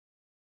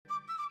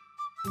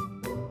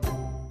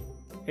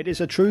It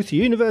is a truth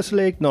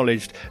universally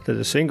acknowledged that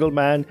a single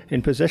man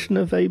in possession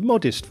of a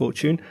modest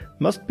fortune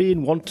must be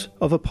in want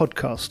of a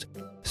podcast.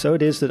 So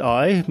it is that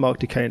I, Mark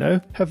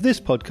Decano, have this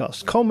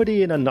podcast,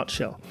 Comedy in a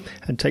Nutshell,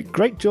 and take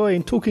great joy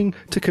in talking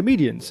to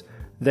comedians,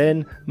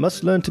 then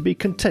must learn to be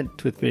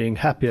content with being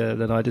happier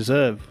than I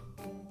deserve.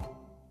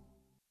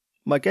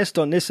 My guest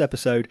on this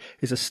episode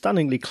is a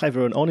stunningly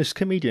clever and honest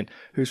comedian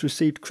who's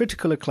received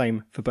critical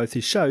acclaim for both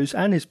his shows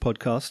and his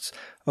podcasts,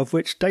 of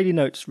which Daily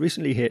Notes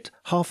recently hit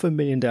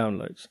 500,000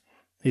 downloads.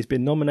 He's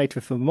been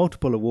nominated for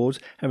multiple awards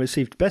and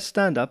received Best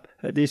Stand-Up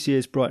at this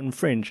year's Brighton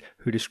Fringe,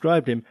 who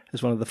described him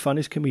as one of the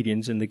funniest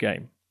comedians in the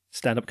game.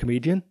 Stand-up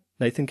comedian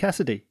Nathan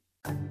Cassidy.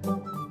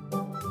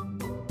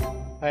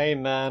 Hey,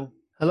 man.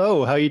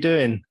 Hello, how are you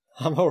doing?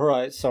 I'm all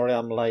right. Sorry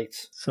I'm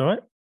late. It's all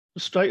right.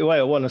 Straight away,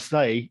 I want to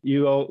say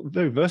you are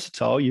very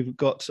versatile. You've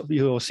got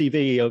your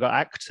CV, you've got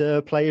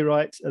actor,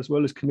 playwright, as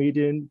well as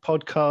comedian,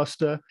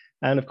 podcaster,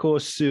 and of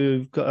course,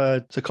 you've got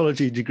a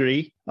psychology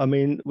degree. I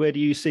mean, where do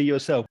you see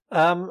yourself?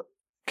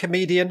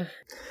 Comedian.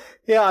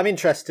 Yeah, I'm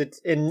interested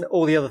in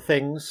all the other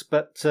things,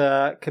 but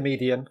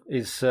comedian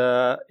is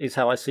how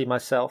I see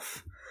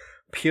myself.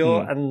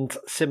 Pure and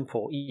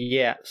simple.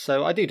 Yeah.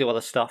 So I do other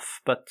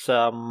stuff, but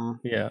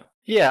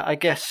yeah, I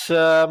guess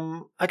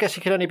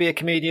you can only be a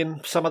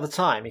comedian some of the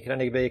time. You can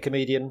only be a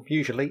comedian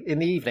usually in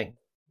the evening,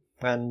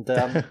 and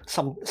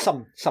some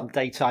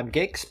daytime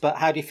gigs. But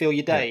how do you feel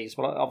your days?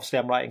 Well, obviously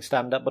I'm writing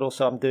stand up, but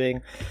also I'm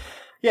doing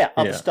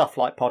other stuff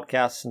like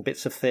podcasts and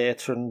bits of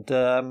theatre. And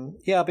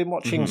I've been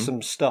watching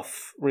some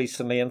stuff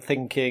recently and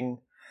thinking,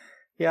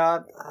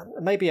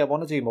 maybe I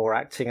want to do more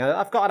acting.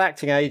 I've got an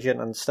acting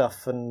agent and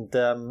stuff, and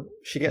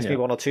she gets me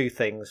one or two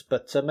things,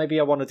 but maybe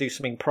I want to do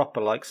something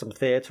proper, like some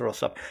theatre or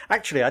something.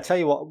 Actually, I tell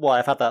you why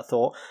I've had that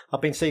thought.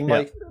 I've been seeing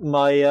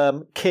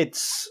my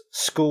kids'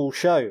 school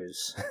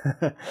shows.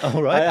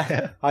 All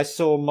right. I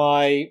saw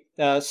my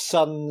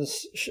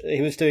son's,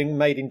 he was doing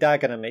Made in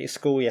Dagenham at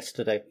school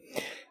yesterday.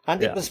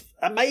 And it was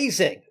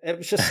amazing. It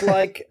was just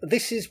like,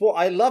 this is what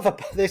I love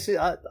about this.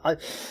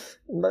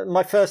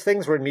 My first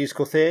things were in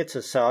musical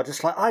theatre, so I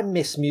just I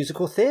miss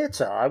musical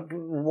theatre.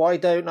 Why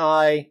don't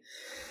I,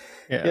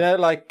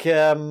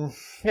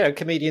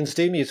 comedians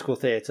do musical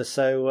theatre.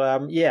 So,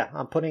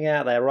 I'm putting it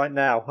out there right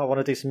now. I want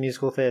to do some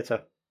musical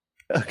theatre.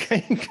 Okay,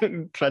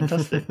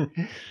 fantastic.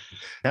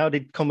 How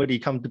did comedy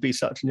come to be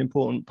such an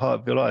important part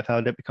of your life?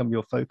 How did it become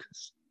your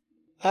focus?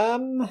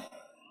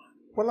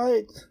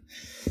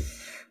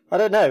 I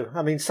don't know.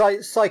 I mean,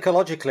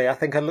 psychologically, I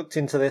think I looked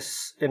into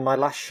this in my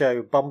last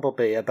show,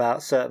 Bumblebee,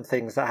 about certain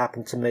things that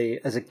happened to me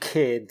as a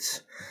kid.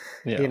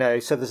 Yeah.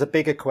 So there's a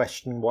bigger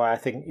question why I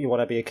think you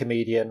want to be a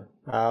comedian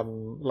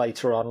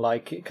later on.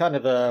 Like, kind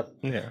of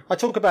I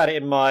talk about it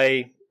in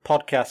my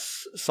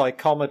podcast,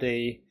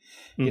 Psychomedy,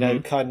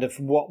 kind of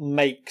what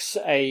makes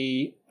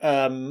a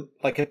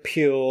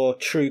pure,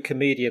 true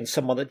comedian,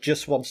 someone that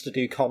just wants to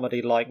do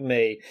comedy like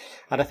me.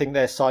 And I think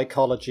their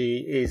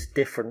psychology is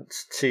different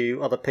to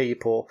other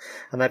people.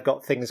 And they've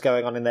got things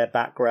going on in their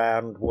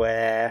background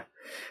where,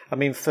 I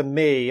mean, for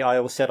me, I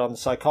always said on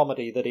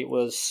Psychomedy that it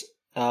was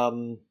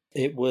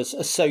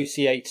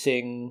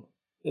associating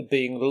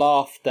being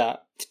laughed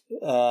at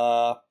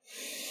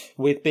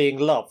with being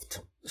loved.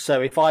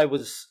 So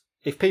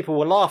if people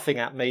were laughing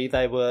at me,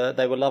 they were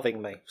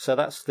loving me. So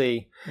that's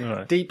the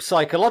deep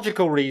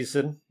psychological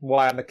reason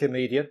why I'm a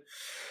comedian.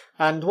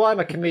 And why I'm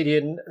a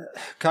comedian,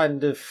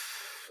 kind of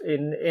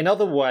in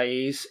other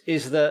ways,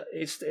 is that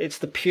it's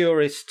the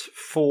purest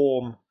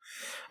form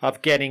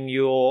of getting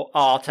your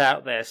art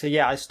out there. So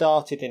I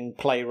started in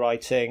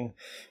playwriting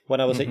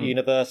when I was at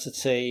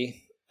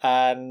university.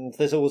 And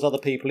there's always other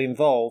people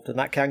involved, and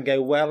that can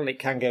go well and it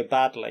can go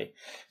badly.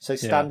 So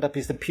stand-up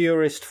is the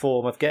purest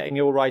form of getting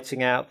your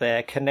writing out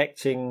there,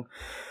 connecting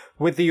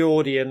with the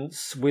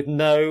audience with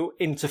no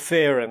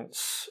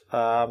interference.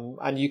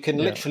 And you can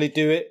literally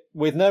do it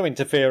with no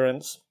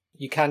interference.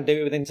 You can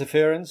do it with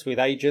interference, with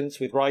agents,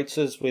 with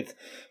writers, with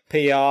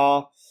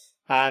PR.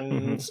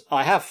 And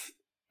I have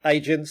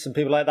agents and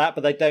people like that,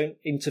 but they don't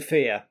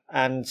interfere.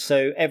 And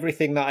so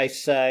everything that I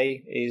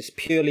say is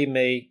purely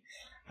me,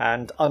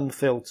 and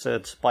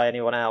unfiltered by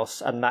anyone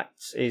else, and that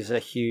is a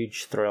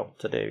huge thrill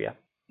to do,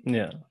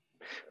 Yeah.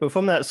 But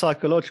from that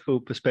psychological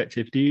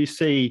perspective, do you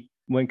see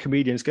when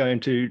comedians go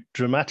into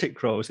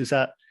dramatic roles,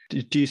 do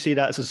you see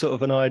that as a sort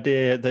of an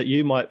idea that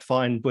you might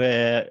find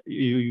where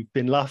you've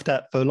been laughed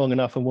at for long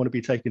enough and want to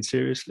be taken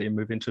seriously and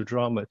move into a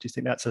drama? Do you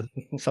think that's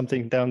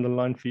something down the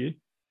line for you?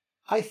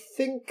 I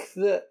think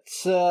that,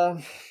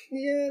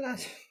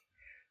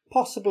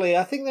 possibly.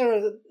 I think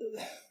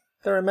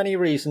there are many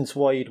reasons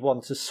why you'd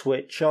want to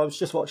switch. I was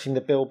just watching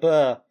the Bill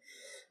Burr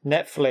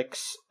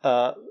Netflix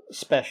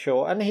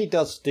special, and he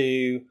does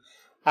do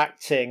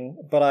acting,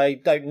 but I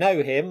don't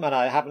know him, and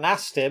I haven't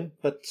asked him,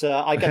 but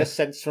I get a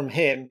sense from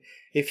him,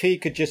 if he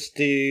could just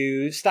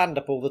do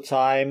stand-up all the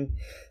time,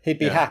 he'd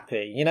be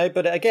happy,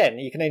 But again,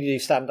 you can only do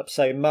stand-up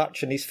so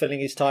much, and he's filling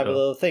his time with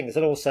other things,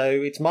 and also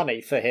it's money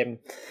for him.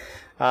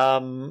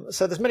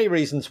 So there's many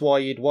reasons why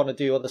you'd want to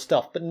do other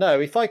stuff. But no,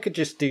 if I could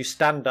just do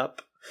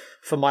stand-up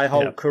for my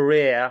whole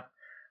career,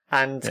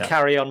 and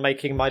carry on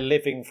making my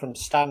living from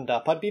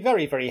stand-up, I'd be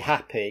very, very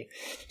happy.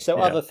 So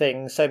other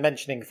things, so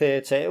mentioning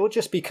theatre, it would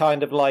just be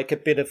kind of like a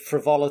bit of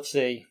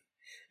frivolity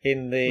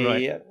in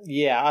the...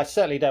 I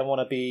certainly don't want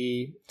to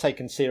be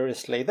taken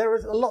seriously. There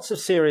are lots of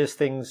serious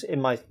things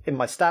in my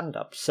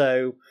stand-up,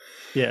 so...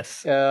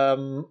 Yes.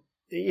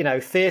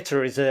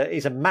 Theatre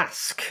is a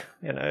mask.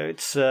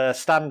 It's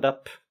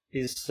stand-up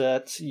is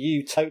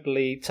you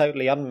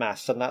totally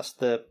unmasked, and that's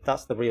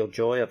the real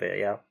joy of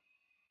it.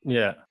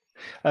 Yeah.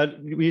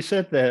 You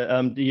said there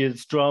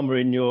there's drama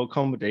in your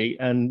comedy,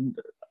 and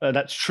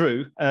that's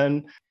true.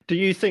 And do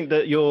you think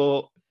that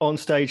your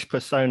on-stage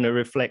persona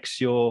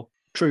reflects your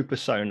true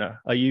persona?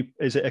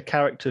 Is it a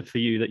character for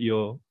you that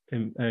you're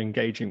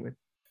engaging with?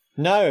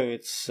 No,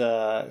 it's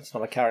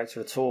not a character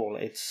at all.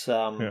 It's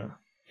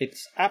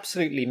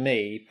absolutely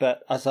me.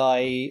 But as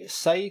I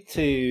say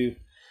to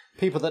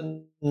people that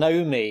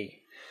know me,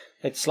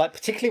 it's like,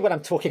 particularly when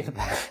I'm talking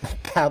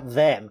about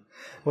them,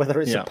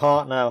 whether it's a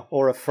partner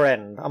or a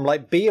friend, I'm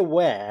like, be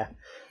aware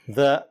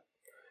that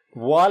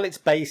while it's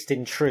based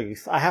in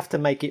truth, I have to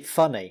make it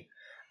funny.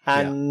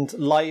 And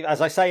like, as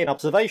I say in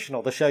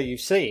Observational, the show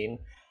you've seen,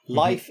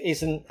 life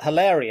isn't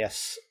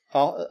hilarious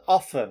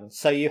often,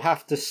 so you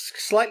have to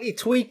slightly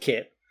tweak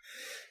it.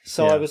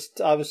 So I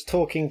was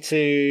talking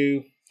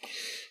to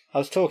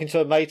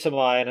a mate of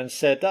mine and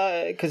said,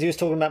 because he was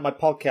talking about my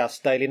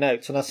podcast, Daily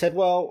Notes, and I said,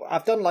 well,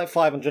 I've done like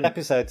 500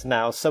 episodes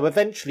now, so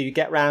eventually you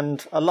get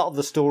round a lot of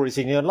the stories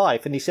in your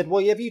life. And he said,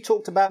 well, have you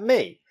talked about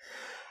me?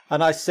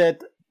 And I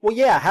said, well,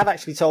 yeah, I have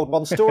actually told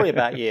one story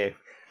about you.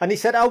 And he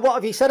said, oh, what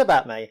have you said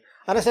about me?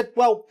 And I said,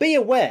 well, be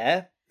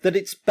aware that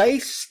it's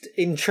based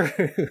in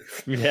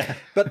truth. Yeah.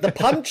 But the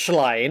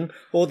punchline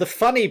or the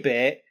funny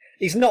bit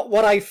is not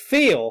what I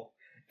feel.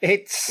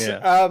 It's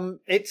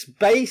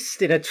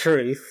based in a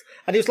truth.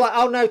 And he was like,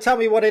 oh, no, tell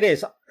me what it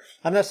is.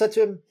 And I said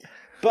to him,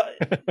 but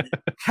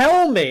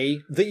tell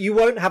me that you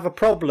won't have a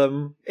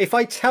problem. If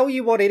I tell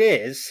you what it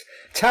is,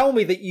 tell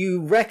me that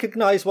you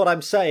recognise what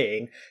I'm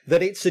saying,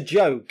 that it's a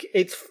joke.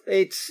 It's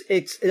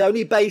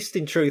only based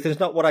in truth. It's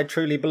not what I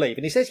truly believe.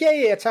 And he says,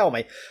 yeah, tell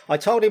me. I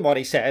told him what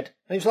he said.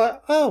 And he was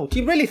like, oh,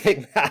 do you really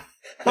think that?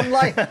 I'm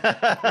like,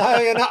 no,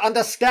 you're not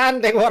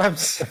understanding what I'm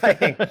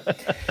saying.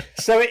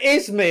 So it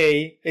is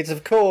me. It's,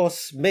 of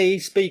course, me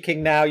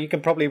speaking now. You can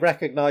probably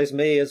recognise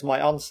me as my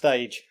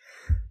onstage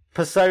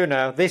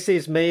persona. This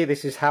is me.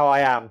 This is how I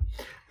am.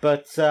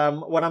 But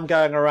when I'm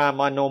going around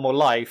my normal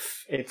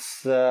life,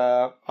 it's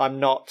I'm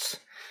not,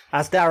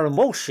 as Darren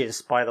Walsh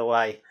is, by the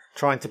way,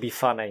 trying to be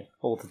funny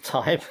all the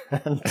time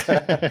and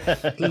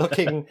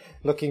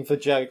looking for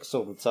jokes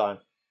all the time.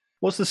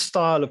 What's the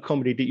style of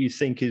comedy that you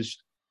think is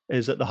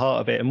at the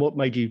heart of it, and what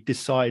made you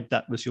decide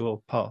that was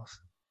your path?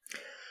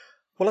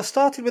 Well, I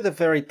started with a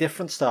very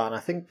different style, and I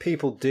think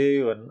people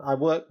do. And I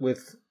work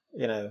with,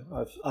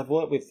 I've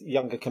worked with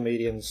younger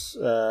comedians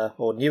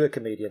or newer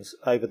comedians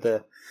over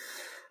the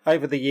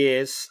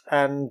years,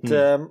 and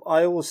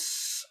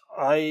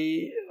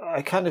I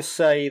kind of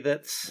say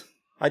that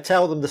I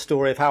tell them the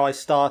story of how I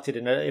started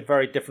in a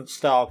very different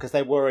style because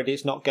they're worried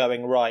it's not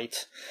going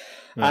right.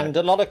 Right. And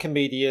a lot of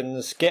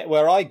comedians get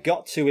where I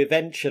got to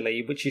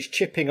eventually, which is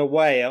chipping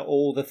away at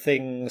all the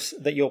things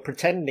that you're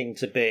pretending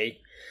to be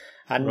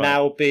and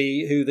now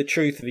be who the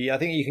truth of you. I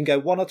think you can go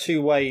one or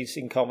two ways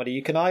in comedy.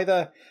 You can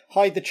either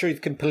hide the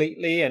truth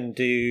completely and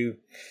do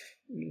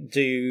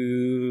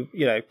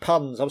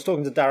puns. I was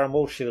talking to Darren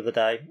Walsh the other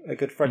day, a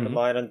good friend of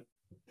mine, and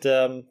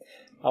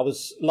I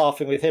was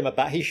laughing with him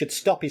about he should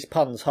stop his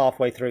puns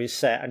halfway through his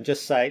set and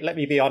just say, let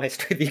me be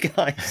honest with you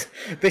guys.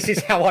 This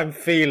is how I'm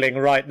feeling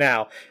right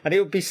now. And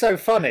it would be so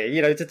funny,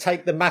 to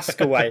take the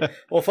mask away.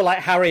 Or for like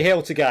Harry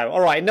Hill to go,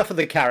 all right, enough of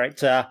the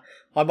character.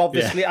 I'm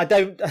obviously, I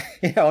don't,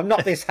 I'm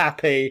not this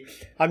happy.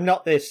 I'm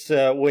not this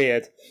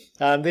weird.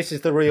 This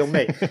is the real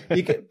me.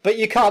 But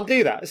you can't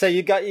do that. So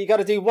you got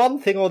to do one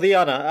thing or the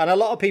other. And a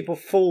lot of people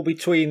fall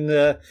between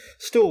the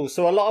stools.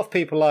 So a lot of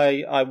people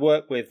I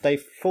work with, they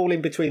fall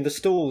in between the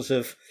stools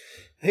of,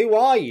 who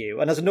are you?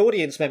 And as an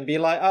audience member,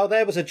 you're like, oh,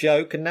 there was a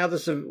joke. And now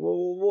there's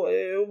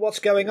what's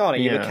going on? Are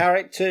you a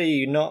character? Are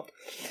you not?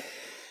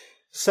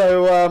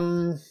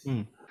 So,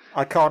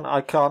 I can't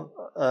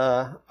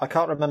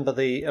remember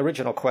the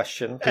original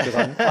question because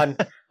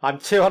I'm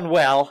too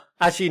unwell.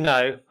 As you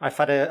know, I've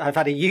had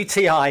a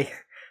UTI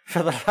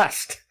for the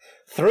last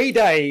 3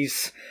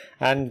 days,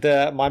 and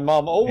my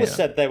mum always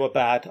said they were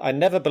bad. I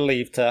never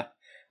believed her,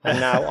 and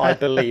now I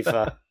believe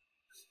her.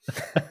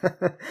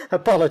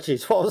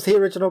 Apologies. What was the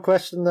original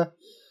question there?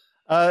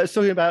 It's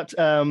talking about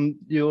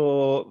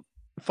your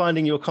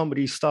finding your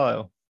comedy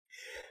style.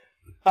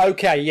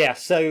 Okay, yeah.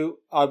 So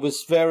I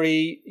was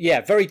very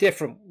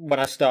different when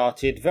I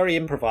started, very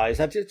improvised.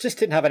 I just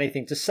didn't have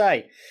anything to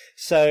say.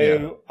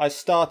 So I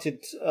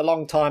started a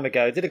long time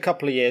ago, did a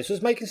couple of years,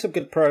 was making some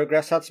good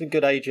progress, had some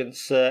good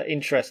agents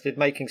interested,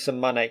 making some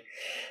money.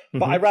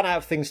 But I ran out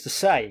of things to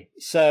say.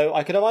 So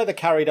I could have either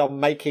carried on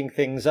making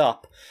things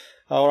up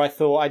or I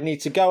thought I'd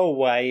need to go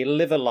away,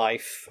 live a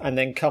life, and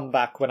then come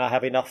back when I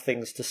have enough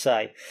things to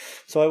say.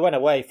 So I went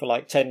away for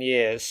like 10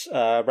 years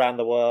around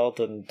the world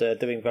and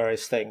doing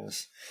various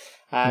things.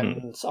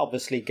 And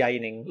obviously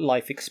gaining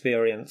life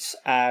experience.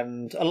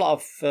 And a lot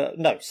of,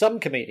 some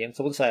comedians,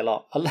 I wouldn't say a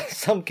lot,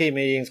 some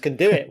comedians can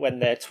do it when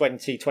they're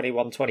 20,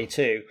 21,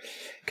 22,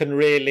 can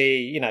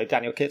really,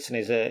 Daniel Kitson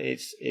is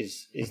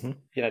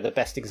the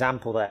best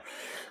example there.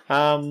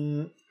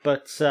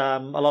 But a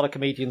lot of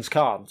comedians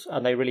can't,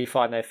 and they really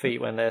find their feet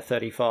when they're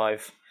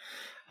 35.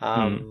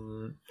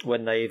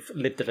 When they've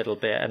lived a little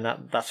bit, and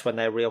that's when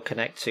they're real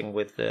connecting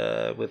with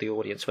the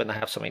audience, when they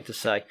have something to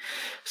say.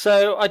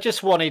 So I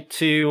just wanted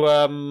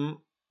to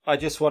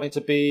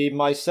be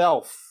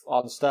myself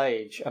on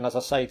stage, and as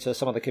I say to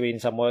some of the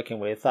comedians I'm working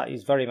with, that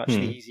is very much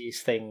the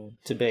easiest thing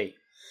to be,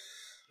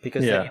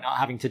 because then you're not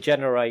having to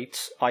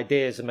generate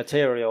ideas and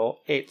material.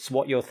 It's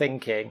what you're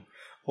thinking,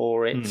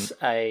 or it's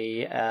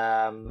a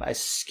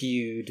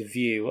skewed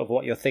view of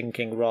what you're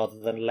thinking, rather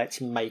than let's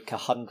make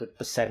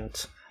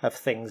 100% of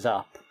things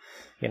up.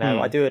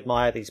 I do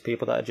admire these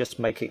people that are just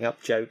making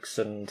up jokes,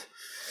 and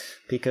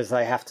because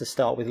they have to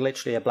start with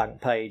literally a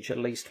blank page, at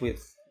least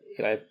with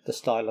the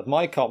style of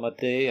my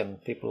comedy,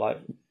 and people like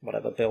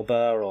Bill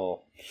Burr,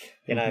 or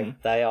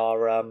they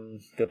are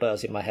Bill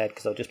Burr's in my head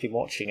because I've just been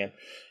watching him.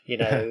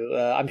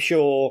 I'm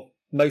sure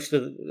most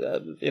of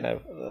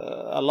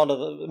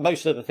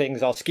most of the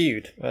things are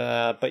skewed,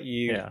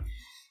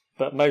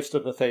 but most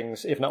of the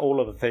things, if not all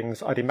of the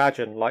things, I'd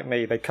imagine, like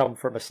me, they come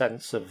from a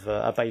sense of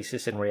a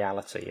basis in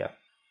reality.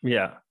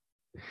 Yeah.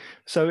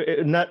 So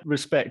in that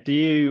respect,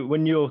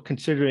 when you're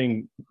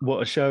considering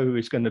what a show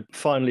is going to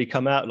finally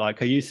come out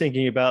like, are you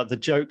thinking about the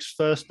jokes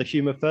first, the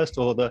humor first,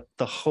 or the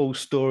whole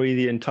story,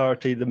 the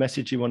entirety, the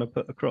message you want to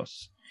put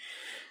across?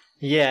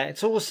 Yeah,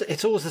 it's always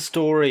the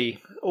story,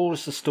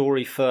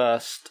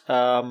 first.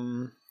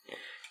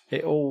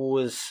 It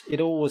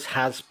always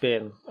has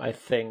been, I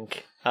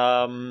think.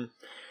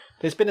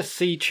 There's been a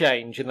sea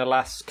change in the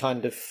last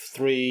kind of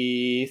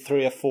three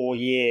or 4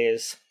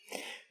 years,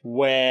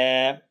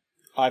 where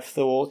I've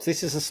thought,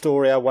 this is a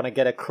story I want to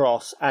get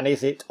across, and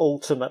is it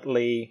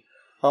ultimately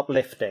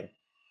uplifting?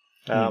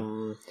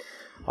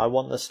 I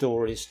want the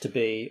stories to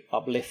be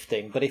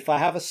uplifting, but if I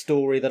have a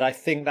story that I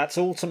think that's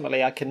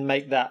ultimately, I can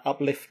make that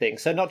uplifting,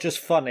 so not just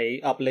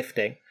funny,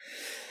 uplifting.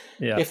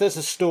 Yeah. If there's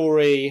a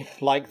story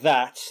like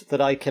that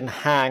I can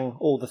hang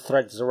all the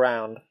threads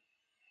around,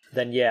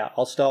 then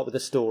I'll start with the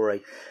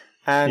story.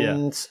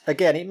 And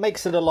again, it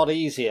makes it a lot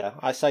easier.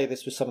 I say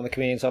this with some of the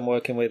comedians I'm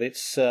working with.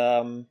 It's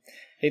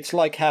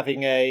like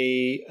having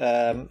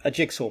a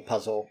jigsaw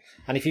puzzle.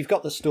 And if you've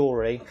got the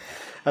story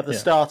at the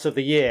start of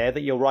the year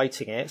that you're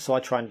writing it, so I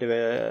try and do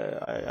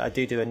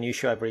a new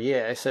show every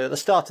year. So at the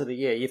start of the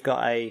year, you've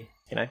got a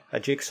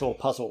jigsaw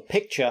puzzle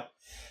picture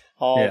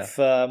of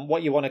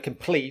what you want to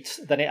complete.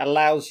 Then it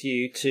allows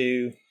you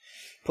to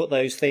put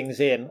those things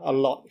in a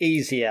lot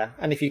easier.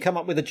 And if you come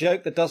up with a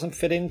joke that doesn't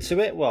fit into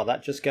it, well,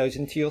 that just goes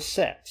into your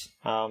set.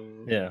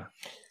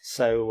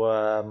 So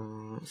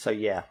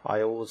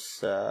I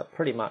always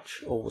pretty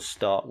much always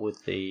start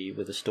with the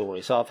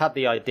story. So I've had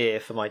the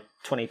idea for my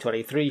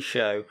 2023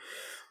 show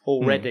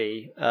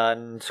already,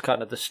 and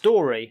kind of the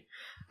story,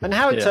 and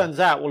how it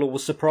turns out will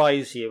always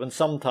surprise you. And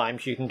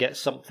sometimes you can get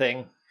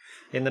something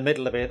in the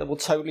middle of it that will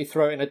totally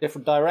throw it in a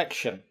different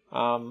direction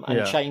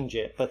and change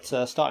it. But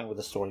starting with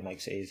the story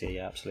makes it easier.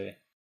 Yeah, absolutely.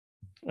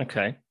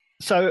 Okay.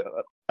 So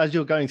as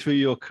you're going through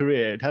your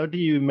career, how do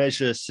you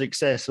measure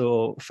success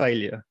or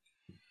failure?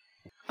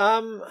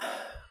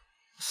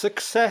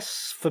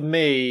 Success for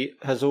me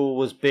has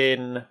always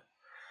been,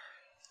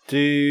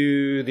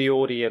 do the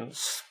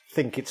audience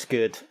think it's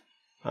good?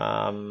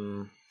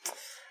 And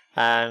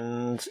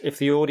if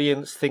the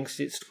audience thinks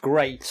it's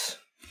great,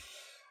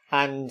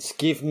 and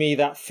give me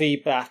that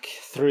feedback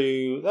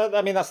through,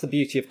 I mean, that's the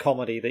beauty of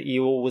comedy, that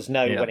you always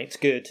know when it's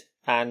good,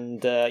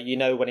 and you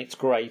know when it's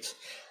great.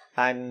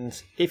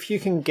 And if you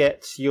can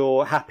get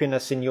your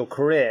happiness in your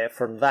career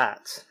from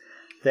that,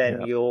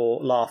 then you're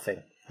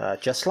laughing.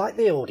 Just like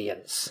the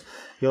audience,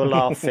 you're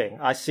laughing.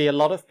 I see a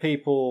lot of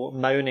people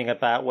moaning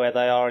about where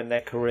they are in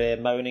their career,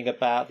 moaning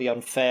about the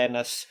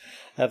unfairness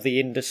of the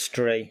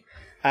industry.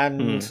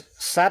 And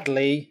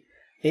sadly,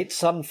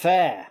 it's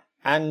unfair.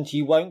 And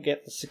you won't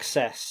get the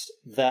success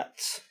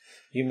that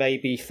you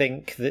maybe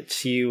think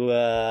that you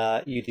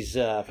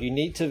deserve. You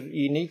need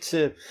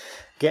to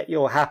get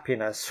your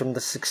happiness from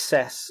the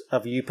success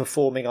of you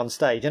performing on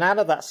stage. And out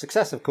of that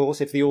success, of course,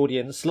 if the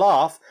audience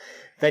laugh,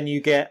 then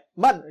you get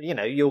money.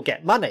 You'll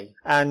get money.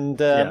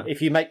 And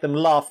if you make them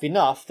laugh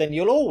enough, then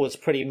you'll always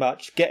pretty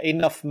much get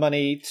enough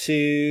money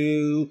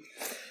to,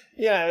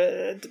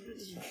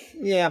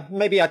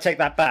 maybe I take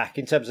that back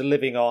in terms of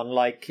living on.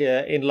 Like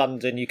in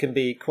London, you can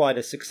be quite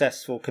a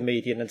successful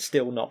comedian and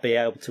still not be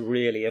able to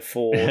really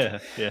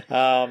afford.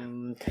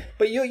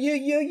 But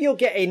you'll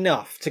get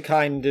enough to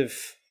kind of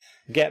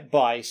get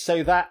by.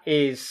 So that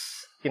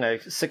is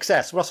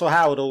success. Russell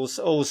Howard I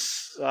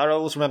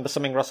always remember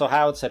something Russell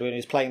Howard said when he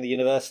was playing the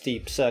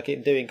university circuit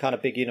and doing kind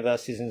of big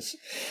universities,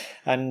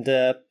 and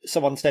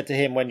someone said to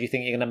him, when do you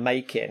think you're going to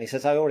make it? And he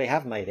says, I already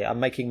have made it. I'm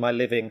making my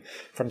living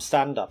from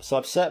stand-up. So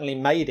I've certainly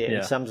made it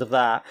in terms of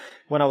that.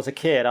 When I was a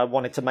kid, I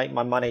wanted to make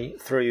my money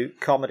through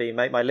comedy,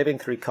 make my living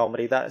through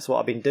comedy. That's what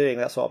I've been doing.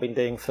 That's what I've been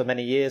doing for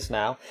many years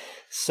now.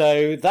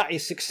 So that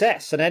is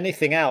success, and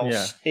anything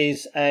else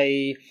is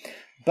a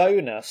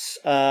bonus.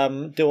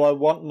 Do I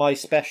want my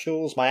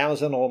specials, my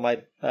Amazon, or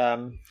my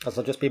as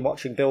I've just been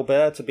watching Bill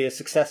Burr, to be as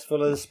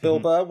successful as Bill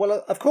Burr?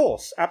 Well, of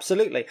course,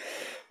 absolutely.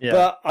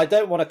 But I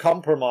don't want to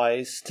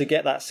compromise to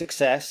get that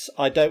success.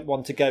 I don't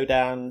want to go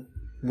down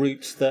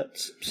routes that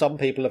some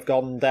people have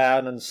gone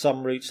down, and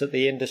some routes that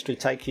the industry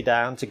take you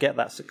down to get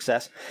that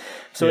success.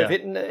 So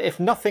if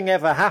nothing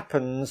ever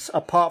happens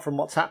apart from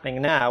what's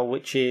happening now,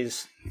 which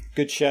is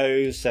good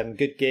shows and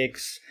good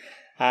gigs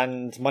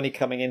and money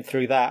coming in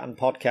through that and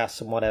podcasts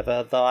and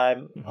whatever,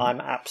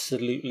 I'm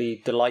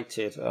absolutely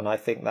delighted, and I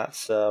think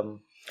that's a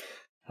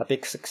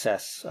big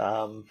success,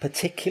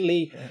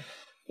 particularly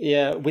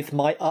with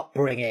my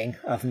upbringing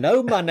of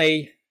no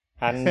money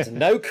and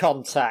no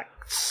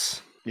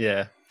contacts.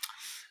 Yeah.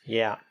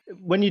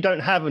 When you don't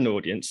have an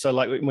audience, so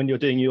like when you're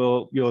doing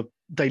your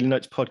Daily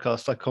Notes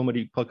podcast, like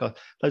comedy podcast,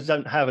 those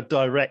don't have a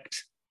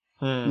direct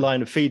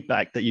line of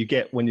feedback that you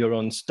get when you're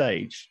on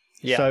stage.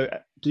 So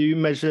do you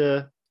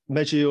measure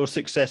your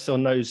success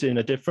on those in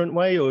a different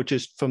way, or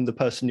just from the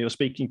person you're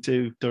speaking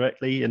to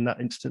directly in that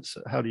instance?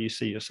 How do you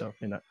see yourself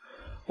in that?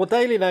 Well,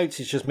 Daily Notes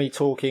is just me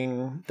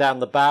talking down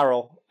the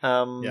barrel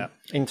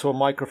into a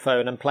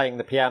microphone and playing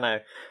the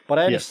piano. But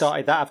I only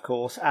started that, of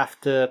course,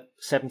 after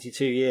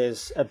 72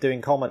 years of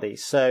doing comedy.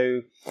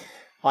 So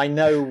I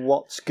know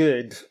what's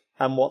good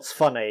and what's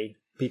funny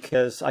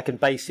because I can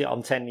base it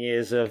on 10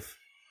 years of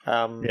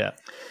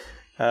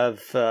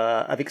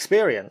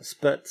experience.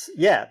 But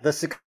the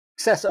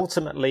success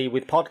ultimately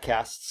with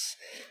podcasts,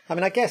 I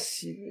mean, I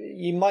guess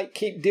you might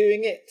keep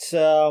doing it,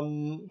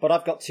 but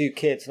I've got 2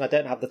 kids and I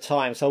don't have the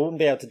time, so I wouldn't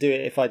be able to do it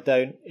if I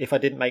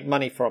didn't make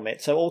money from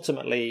it. So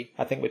ultimately,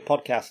 I think with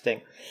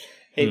podcasting,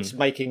 it's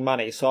making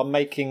money. So I'm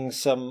making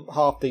some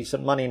half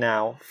decent money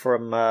now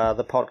from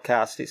the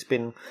podcast. It's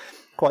been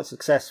quite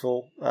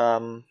successful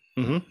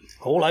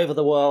all over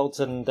the world,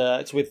 and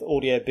it's with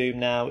Audio Boom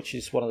now, which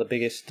is one of the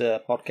biggest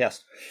podcast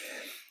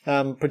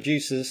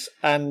producers,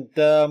 and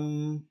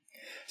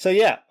so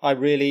I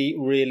really,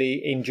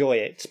 really enjoy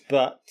it,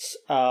 but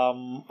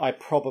I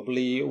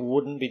probably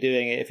wouldn't be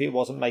doing it if it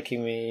wasn't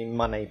making me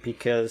money,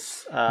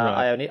 because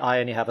I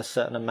only have a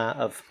certain amount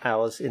of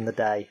hours in the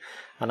day,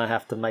 and I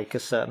have to make a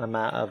certain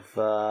amount of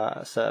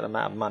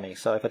money.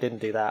 So if I didn't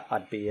do that,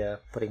 I'd be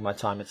putting my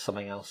time into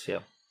something else.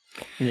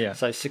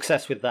 So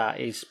success with that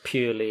is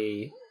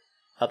purely.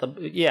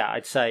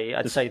 I'd say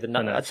the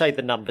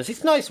numbers.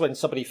 It's nice when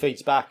somebody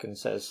feeds back and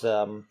says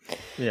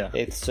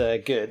it's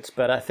good,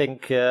 but I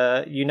think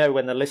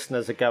when the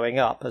listeners are going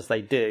up, as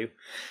they do,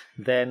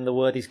 then the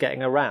word is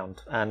getting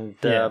around, and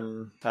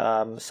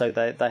so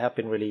they have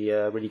been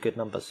really good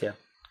numbers.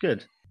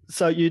 Good.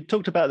 So you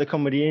talked about the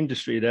comedy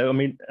industry, though. I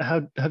mean,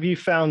 how have you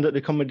found that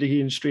the comedy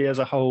industry as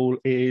a whole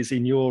is,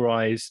 in your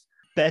eyes,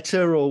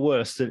 better or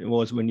worse than it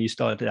was when you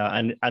started out,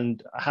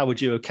 and how would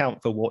you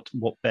account for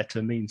what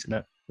better means in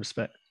that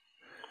respect?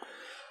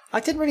 I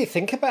didn't really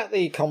think about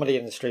the comedy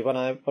industry when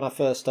I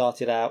first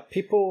started out.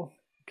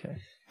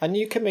 A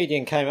new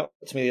comedian came up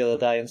to me the other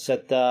day and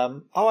said,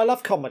 "Oh, I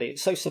love comedy.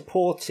 It's so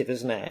supportive,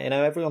 isn't it?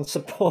 Everyone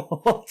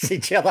supports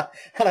each other."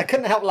 And I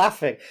couldn't help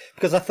laughing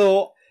because I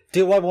thought,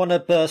 do I want to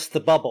burst the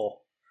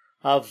bubble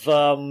of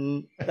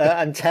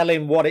and tell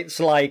him what it's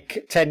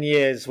like 10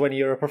 years when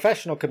you're a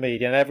professional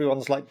comedian?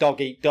 Everyone's like dog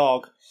eat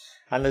dog.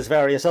 And there's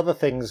various other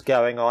things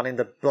going on in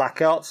the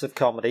black arts of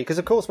comedy. Because,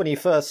 of course, when you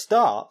first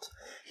start,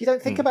 you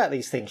don't think about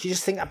these things. You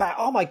just think about,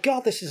 oh, my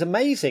God, this is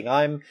amazing.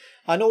 And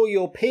all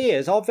your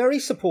peers are very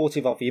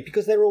supportive of you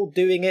because they're all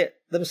doing it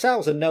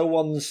themselves and no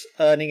one's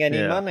earning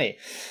any money.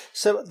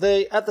 So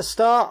at the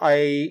start,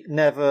 I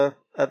never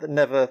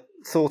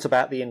thought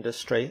about the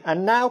industry.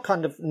 And now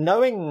kind of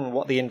knowing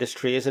what the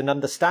industry is and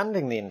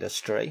understanding the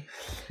industry...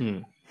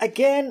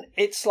 Again,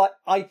 it's like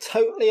I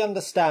totally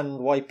understand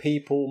why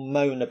people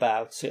moan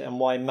about it and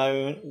why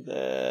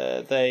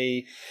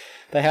they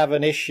have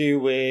an issue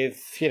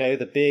with,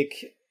 the big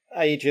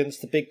agents,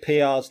 the big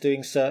PRs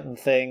doing certain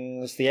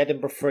things, the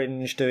Edinburgh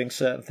Fringe doing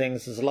certain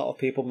things. There's a lot of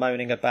people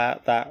moaning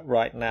about that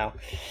right now.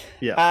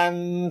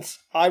 And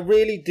I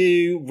really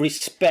do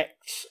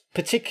respect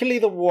particularly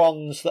the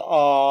ones that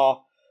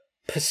are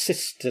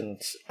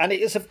persistent. And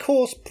it is, of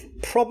course,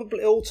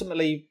 probably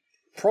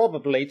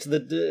to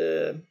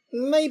the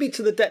maybe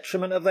to the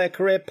detriment of their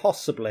career,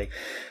 possibly,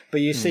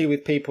 but you see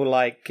with people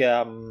like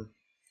I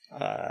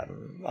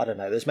don't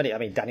know. There's many. I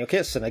mean, Daniel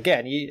Kitson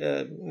again.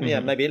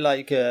 Maybe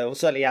like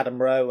certainly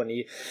Adam Rowe, and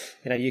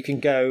you can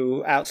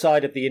go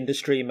outside of the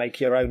industry, make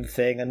your own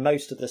thing, and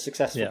most of the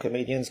successful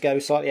comedians go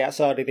slightly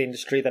outside of the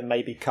industry, then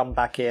maybe come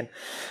back in.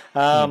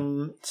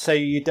 So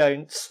you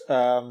don't.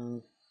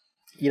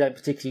 you don't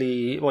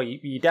particularly, well,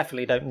 you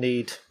definitely don't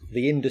need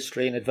the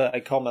industry in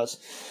inverted commas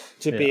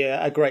to be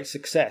a great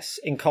success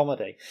in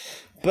comedy.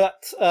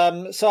 But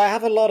so I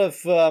have a lot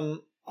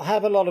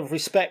of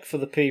respect for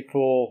the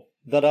people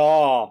that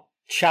are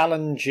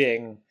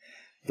challenging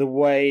the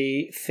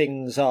way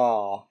things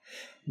are.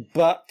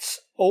 But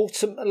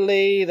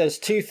ultimately, there's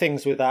two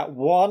things with that.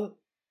 One,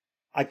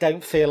 I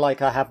don't feel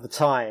like I have the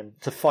time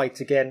to fight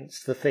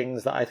against the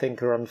things that I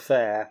think are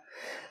unfair.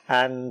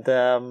 And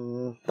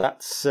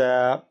that's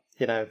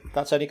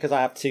that's only because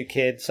I have two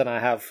kids and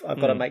I've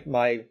got to make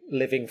my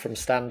living from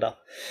stand-up.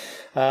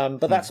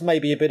 But that's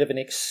maybe a bit of an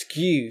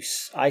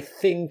excuse. I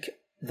think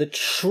the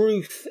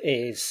truth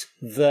is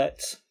that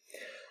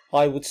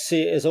I would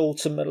see it as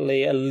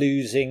ultimately a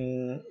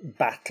losing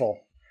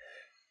battle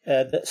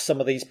that some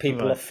of these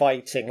people are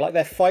fighting. Like,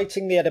 they're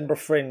fighting the Edinburgh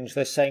Fringe.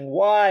 They're saying,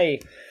 why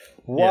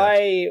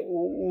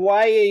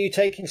are you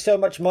taking so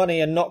much money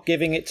and not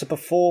giving it to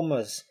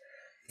performers?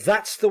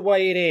 That's the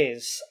way it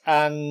is.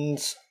 And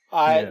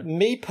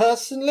me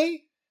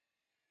personally,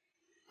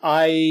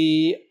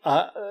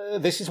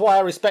 this is why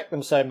I respect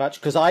them so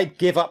much, because I'd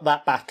give up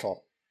that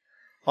battle.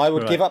 I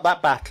would give up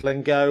that battle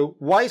and go,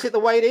 why is it the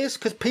way it is?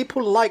 Because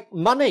people like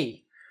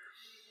money,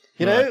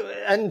 you know,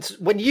 and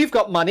when you've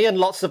got money and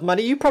lots of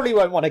money, you probably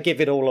won't want to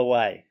give it all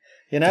away.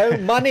 You know,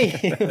 money,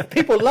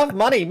 people love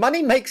money.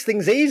 Money makes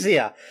things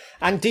easier.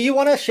 And do you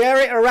want to share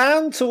it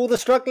around to all the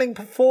struggling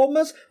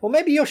performers? Well,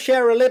 maybe you'll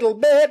share a little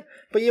bit,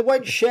 but you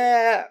won't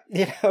share,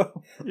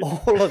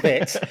 all of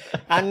it.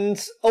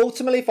 And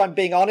ultimately, if I'm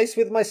being honest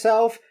with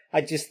myself,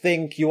 I just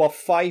think you are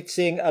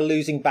fighting a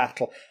losing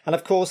battle. And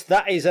of course,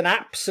 that is an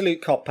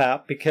absolute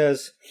cop-out,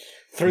 because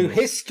through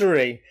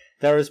history,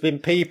 there has been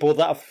people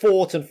that have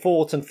fought and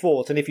fought and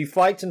fought. And if you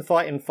fight and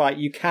fight and fight,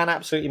 you can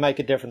absolutely make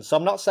a difference. So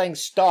I'm not saying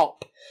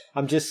stop.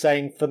 I'm just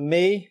saying, for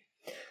me,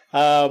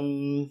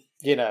 and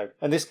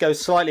this goes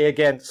slightly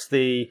against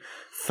the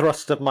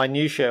thrust of my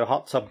new show,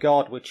 Hot Tub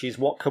God, which is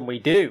what can we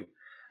do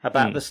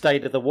about the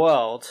state of the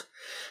world.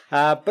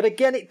 But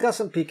again, it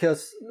doesn't,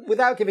 because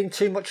without giving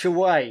too much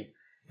away,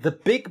 the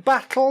big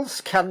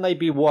battles, can they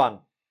be won?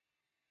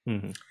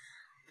 Mm-hmm.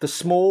 The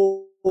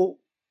small,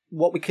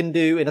 what we can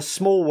do in a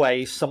small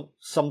way,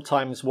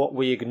 sometimes what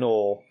we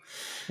ignore.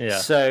 Yeah.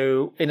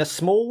 So in a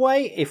small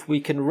way, if we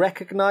can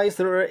recognise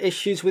there are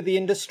issues with the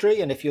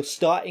industry, and if you're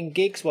starting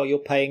gigs while you're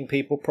paying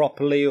people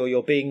properly, or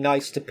you're being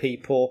nice to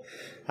people,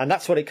 and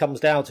that's what it comes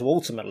down to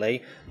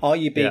ultimately, are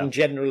you being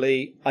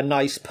generally a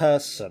nice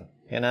person?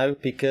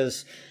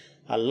 Because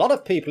a lot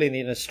of people in the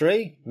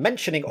industry,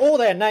 mentioning all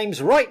their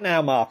names right now,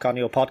 Mark, on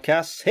your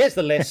podcast. Here's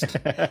the list.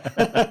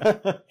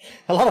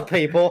 A lot of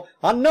people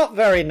are not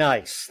very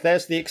nice.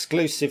 There's the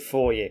exclusive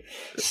for you.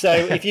 So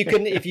if you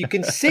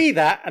can see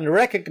that and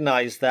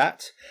recognise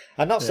that,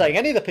 I'm not saying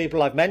any of the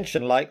people I've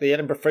mentioned, like the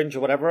Edinburgh Fringe or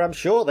whatever, I'm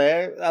sure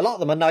a lot of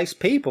them are nice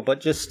people,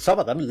 but just some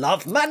of them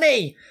love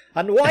money.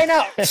 And why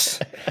not?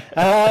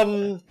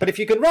 But if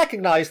you can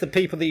recognise the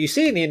people that you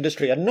see in the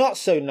industry are not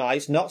so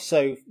nice, not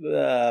so...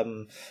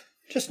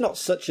 just not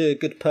such a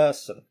good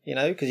person,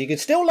 because you can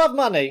still love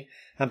money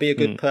and be a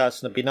good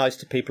person and be nice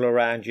to people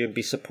around you and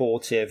be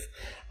supportive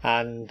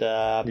and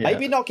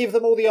maybe not give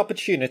them all the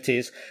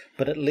opportunities,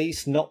 but at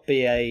least not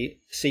be a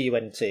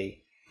CUNT.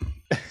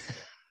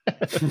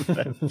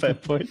 Fair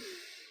point.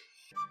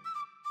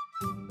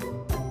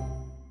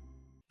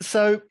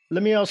 So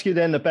let me ask you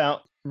then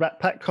about Rat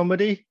Pack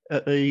Comedy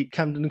at the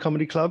Camden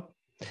Comedy Club.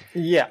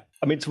 Yeah.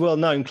 I mean, it's a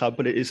well-known club,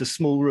 but it is a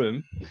small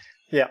room.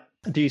 Yeah.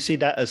 Do you see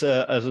that as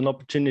an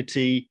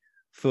opportunity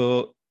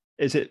for,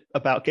 is it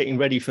about getting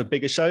ready for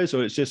bigger shows,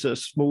 or it's just a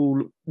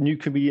small new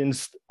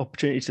comedians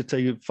opportunity to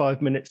take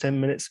 5 minutes,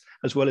 10 minutes,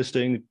 as well as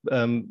doing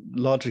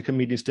larger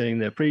comedians doing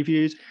their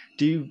previews?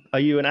 Are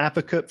you an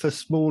advocate for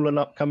small and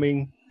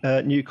upcoming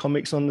new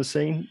comics on the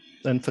scene,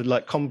 and for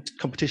like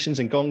competitions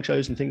and gong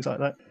shows and things like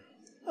that?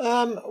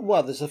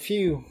 Well, there's a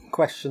few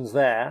questions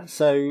there.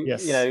 So,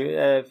 yes.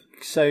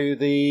 So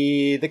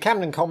the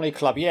Camden Comedy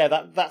Club,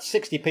 that's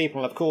 60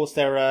 people. Of course,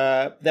 there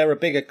are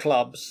bigger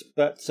clubs,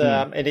 but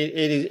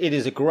it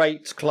is a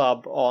great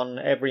club on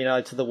every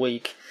night of the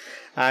week.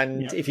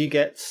 And if you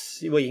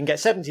you can get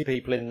 70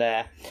 people in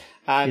there.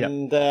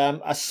 And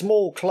a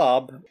small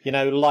club,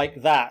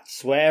 like that,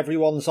 where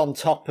everyone's on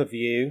top of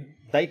you,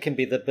 they can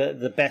be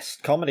the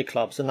best comedy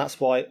clubs, and that's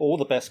why all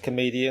the best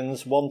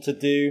comedians want to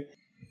do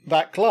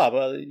that club.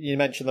 You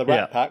mentioned the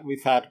Rat Pack.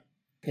 We've had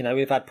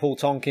Paul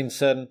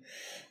Tonkinson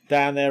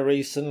down there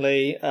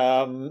recently,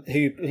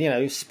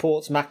 who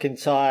supports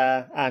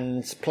McIntyre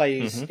and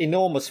plays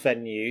enormous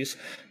venues.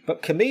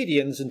 But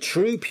comedians and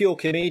true pure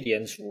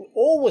comedians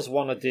always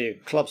want to do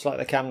clubs like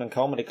the Camden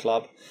Comedy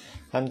Club.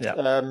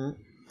 And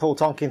Paul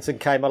Tonkinson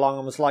came along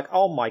and was like,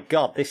 "Oh my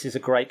God, this is a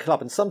great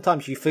club." And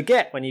sometimes you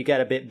forget when you get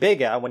a bit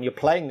bigger, when you're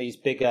playing these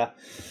bigger,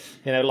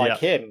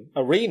 him,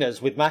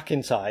 arenas with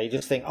McIntyre, you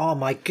just think, "Oh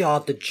my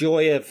God, the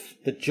joy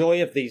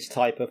of these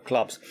type of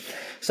clubs."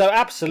 So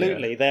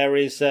absolutely, there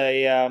is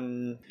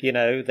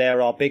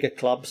there are bigger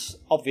clubs,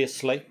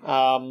 obviously,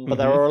 but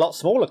there are a lot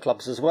smaller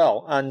clubs as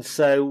well. And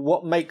so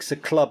what makes a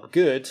club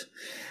good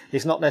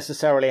It's not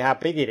necessarily how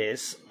big it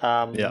is.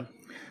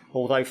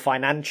 Although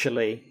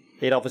financially,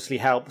 it obviously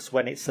helps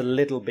when it's a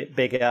little bit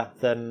bigger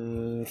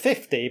than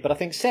 50. But I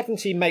think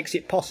 70 makes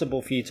it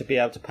possible for you to be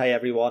able to pay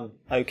everyone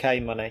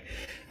okay money.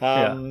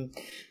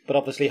 But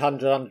obviously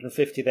 100,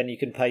 150, then you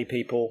can pay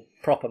people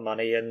proper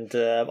money. And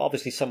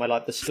obviously somewhere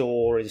like the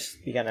Store is,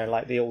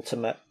 like the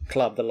ultimate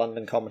club, the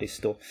London Comedy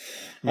Store.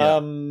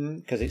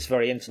 Because it's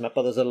very intimate,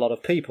 but there's a lot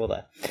of people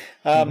there.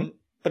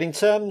 But in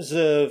terms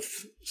of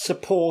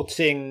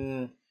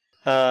supporting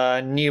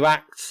new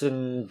acts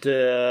and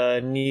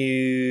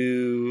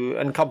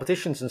new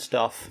competitions and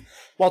stuff,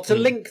 well, to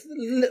link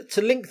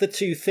the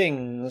two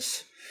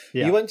things,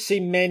 you won't see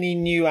many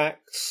new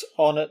acts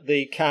on at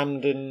the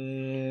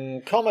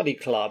Camden Comedy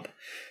Club,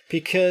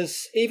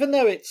 because even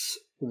though it's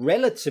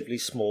relatively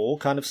small,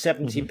 kind of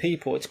 70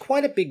 people, it's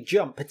quite a big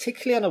jump,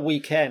 particularly on a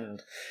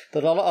weekend,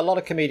 that a lot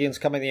of comedians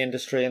come in the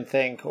industry and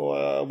think,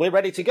 we're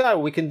ready to go,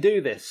 we can do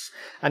this.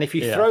 And if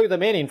you throw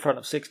them in front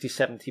of 60,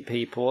 70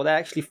 people, they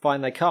actually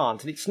find they can't.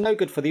 And it's no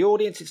good for the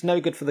audience, it's no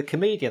good for the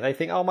comedian. They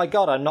think, oh my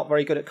God, I'm not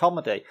very good at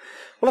comedy.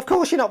 Well, of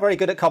course you're not very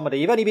good at comedy.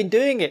 You've only been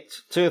doing it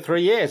 2 or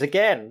 3 years.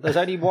 Again, there's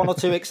only 1 or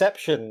 2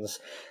 exceptions.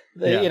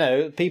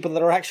 People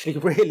that are actually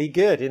really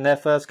good in their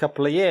first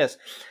couple of years.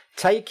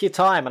 Take your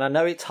time, and I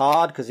know it's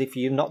hard because if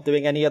you're not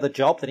doing any other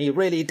job, then you're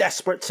really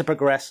desperate to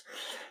progress.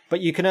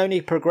 But you can only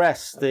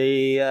progress.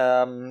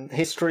 The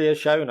history has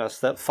shown us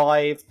that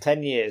 5 to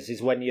 10 years is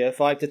when you're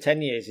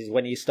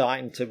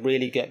starting to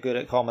really get good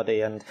at comedy,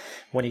 and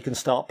when you can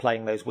start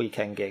playing those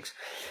weekend gigs.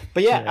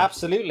 But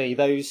absolutely,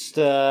 those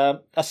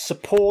a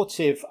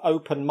supportive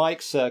open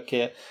mic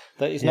circuit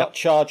that is not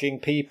charging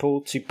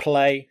people to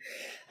play.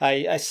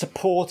 A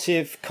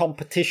supportive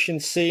competition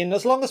scene,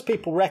 as long as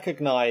people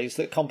recognise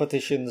that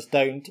competitions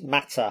don't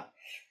matter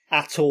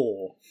at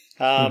all.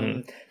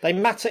 They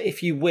matter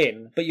if you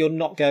win, but you're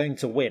not going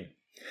to win.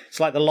 It's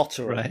like the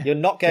lottery. Right. You're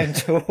not going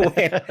to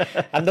win.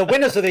 And the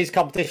winners of these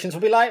competitions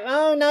will be like,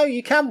 oh, no,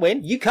 you can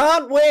win. You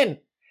can't win.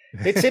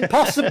 It's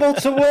impossible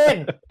to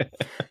win.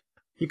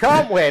 You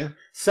can't win.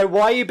 So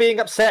why are you being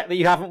upset that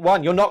you haven't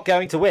won? You're not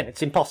going to win.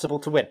 It's impossible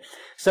to win.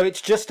 So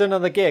it's just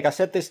another gig. I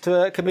said this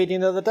to a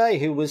comedian the other day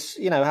who was,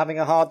 having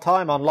a hard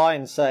time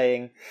online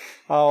saying,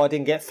 oh, I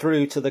didn't get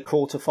through to the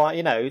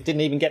quarterfinal,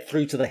 didn't even get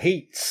through to the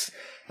heats.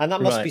 And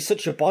that must be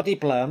such a body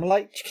blow. I'm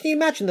like, can you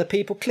imagine the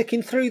people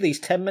clicking through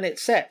these 10-minute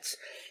sets?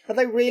 Are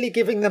they really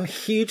giving them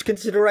huge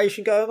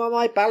consideration? Going, am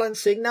I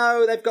balancing?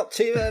 No, they've got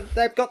 2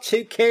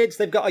 kids.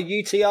 They've got a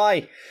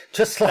UTI,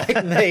 just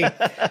like me.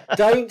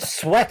 Don't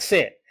sweat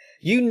it.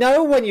 You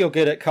know when you're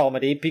good at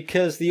comedy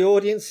because the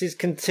audiences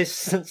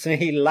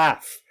consistently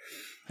laugh.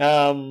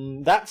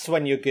 That's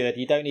when you're good.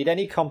 You don't need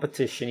any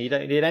competition. You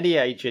don't need any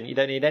agent. You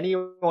don't need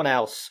anyone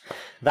else.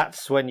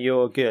 That's when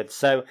you're good.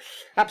 So,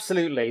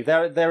 absolutely,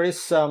 there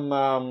is some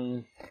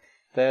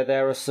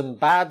there are some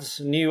bad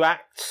new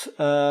act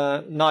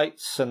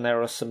nights, and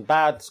there are some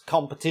bad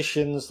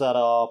competitions that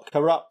are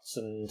corrupt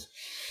and.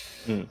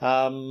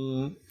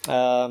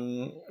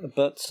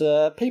 But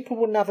people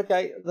will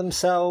navigate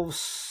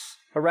themselves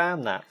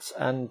around that,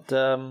 and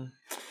so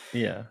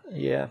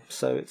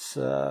it's it's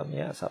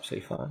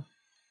absolutely fine.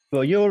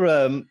 Well,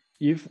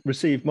 you've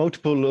received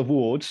multiple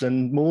awards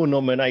and more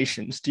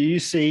nominations. Do you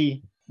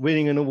see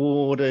winning an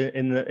award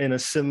in a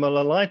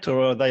similar light,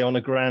 or are they on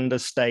a grander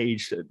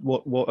stage?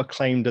 What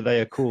acclaim do they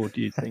accord,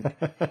 do you think?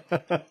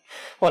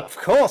 Well, of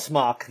course,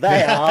 Mark,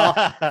 they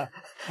are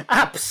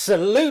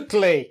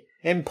absolutely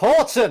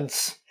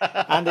important,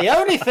 and the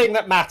only thing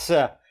that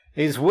matter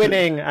is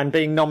winning and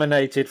being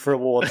nominated for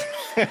awards.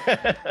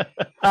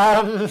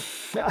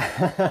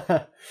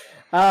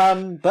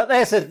 But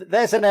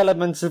there's an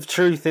element of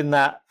truth in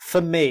that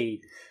for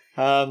me.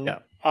 Of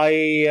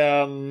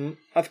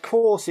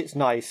course, it's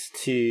nice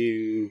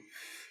to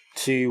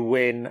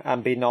win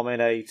and be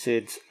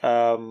nominated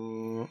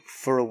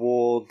for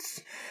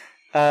awards.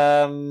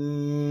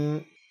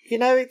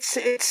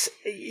 It's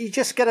you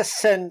just get a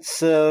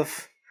sense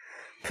of,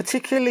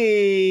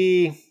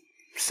 particularly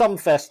some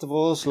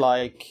festivals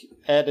like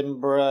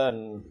Edinburgh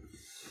and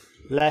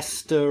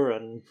Leicester,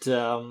 and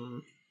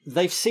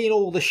they've seen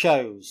all the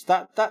shows.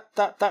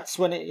 That's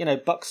when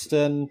it,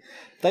 Buxton,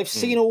 they've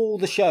seen all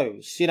the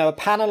shows. A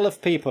panel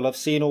of people have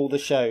seen all the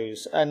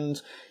shows,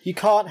 and you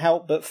can't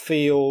help but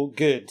feel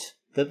good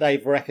that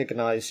they've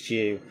recognised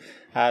you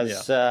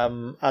as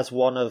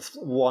one of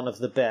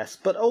the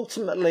best. But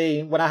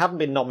ultimately, when I haven't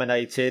been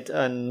nominated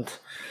and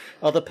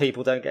other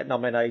people don't get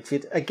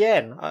nominated,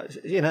 again,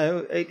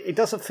 it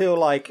doesn't feel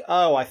like,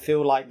 I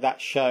feel like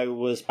that show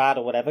was bad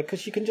or whatever,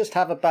 because you can just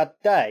have a bad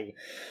day.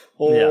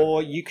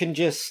 Or you can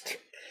just,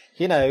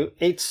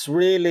 it's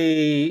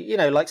really,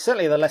 like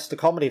certainly the Leicester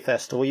Comedy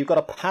Festival, you've got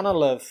a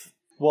panel of,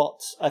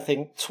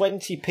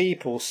 20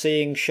 people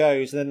seeing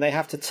shows, and then they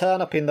have to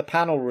turn up in the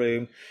panel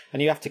room,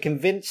 and you have to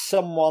convince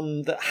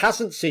someone that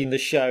hasn't seen the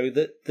show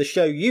that the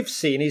show you've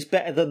seen is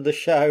better than the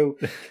show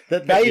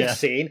that they've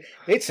seen.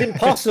 It's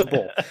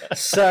impossible.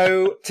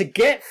 So to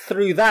get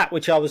through that,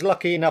 which I was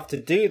lucky enough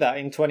to do that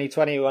in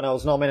 2020 when I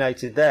was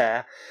nominated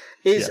there,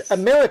 is a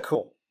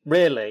miracle.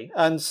 really.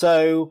 And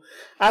so,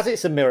 as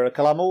it's a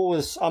miracle, I'm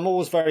always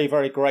very,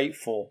 very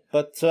grateful.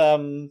 But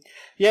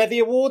the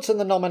awards and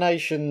the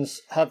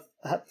nominations have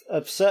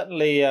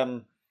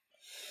certainly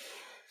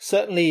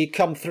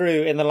come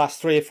through in the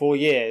last 3 or 4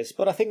 years.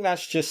 But I think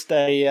that's just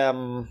a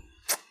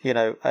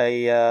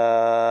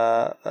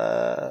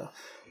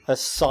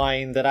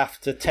sign that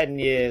after 10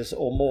 years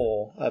or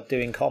more of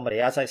doing comedy,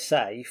 as I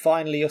say,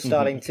 finally you're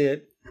starting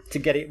to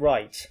get it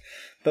right.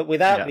 But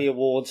without the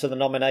awards and the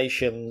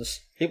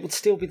nominations, it would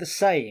still be the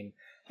same.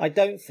 I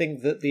don't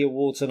think that the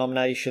awards and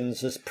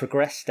nominations has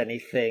progressed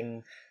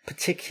anything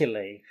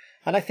particularly.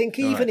 And I think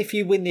even if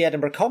you win the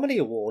Edinburgh Comedy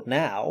Award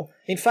now,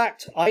 in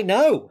fact, I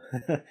know,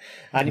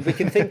 and we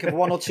can think of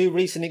 1 or 2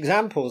 recent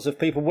examples of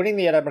people winning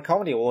the Edinburgh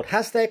Comedy Award,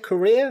 has their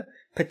career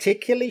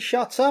particularly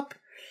shot up?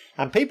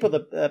 And people,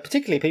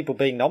 particularly people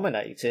being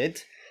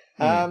nominated,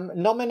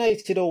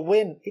 nominated or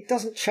win, it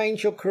doesn't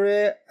change your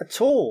career at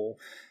all.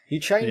 You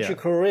change your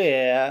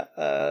career,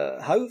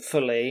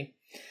 hopefully,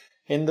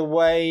 in the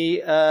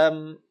way,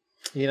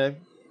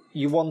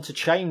 you want to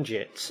change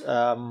it.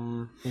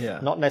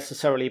 Not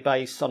necessarily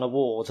based on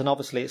awards. And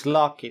obviously it's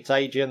luck, it's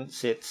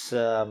agents, it's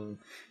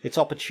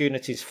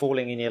opportunities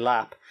falling in your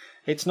lap.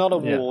 It's not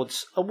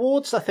awards.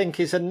 Awards, I think,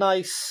 is a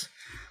nice...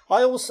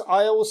 I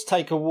always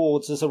take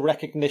awards as a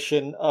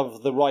recognition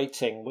of the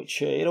writing,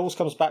 which it always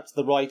comes back to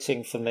the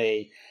writing for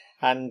me,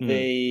 and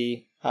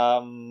the.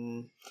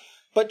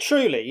 But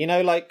truly,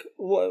 like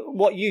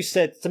what you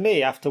said to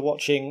me after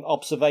watching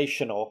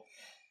Observational,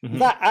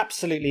 that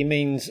absolutely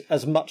means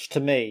as much to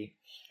me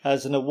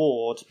as an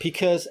award,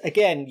 because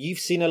again, you've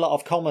seen a lot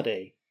of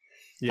comedy.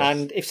 Yes.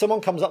 And if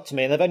someone comes up to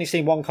me and they've only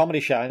seen one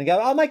comedy show and they go,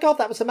 "Oh my God,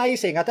 that was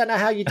amazing. I don't know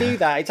how you do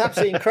that. It's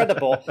absolutely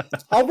incredible."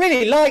 I'll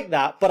really like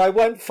that, but I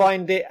won't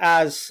find it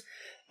as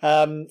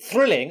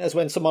thrilling as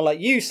when someone like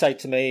you say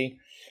to me,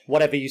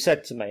 whatever you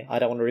said to me. I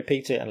don't want to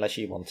repeat it unless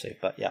you want to,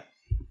 but yeah.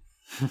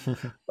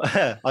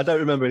 I don't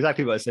remember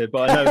exactly what I said,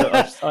 but I know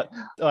that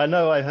I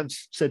know I have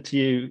said to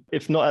you,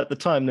 if not at the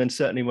time, then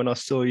certainly when I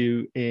saw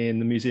you in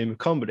the Museum of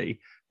Comedy,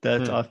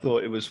 that I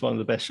thought it was one of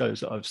the best shows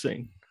that I've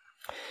seen.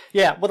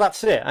 Yeah, well,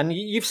 that's it. And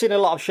you've seen a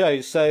lot of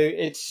shows, so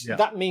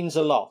that means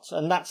a lot.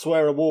 And that's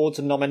where awards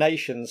and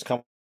nominations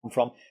come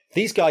from.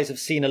 These guys have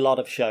seen a lot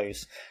of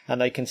shows,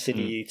 and they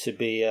consider you to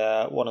be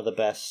one of the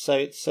best. So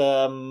it's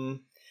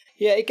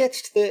it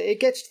gets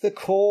to the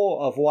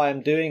core of why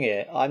I'm doing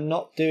it. I'm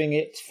not doing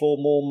it for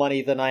more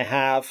money than I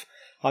have.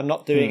 I'm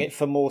not doing it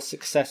for more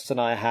success than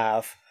I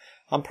have.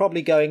 I'm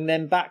probably going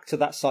then back to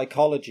that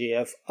psychology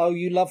of, oh,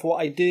 you love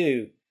what I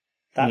do.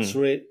 That's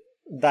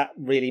that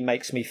really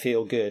makes me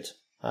feel good.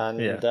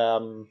 And it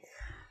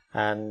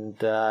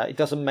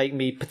doesn't make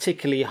me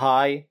particularly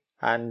high.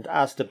 And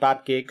as the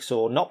bad gigs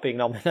or not being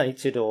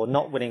nominated or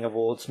not winning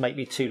awards make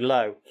me too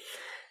low.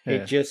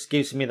 It just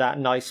gives me that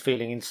nice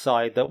feeling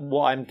inside that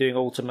what I'm doing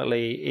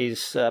ultimately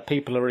is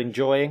people are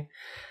enjoying.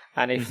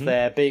 And if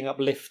they're being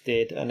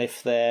uplifted and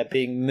if they're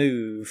being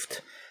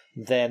moved,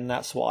 then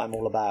that's what I'm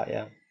all about,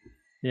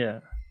 Yeah.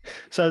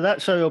 So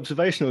that show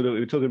Observational that we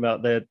were talking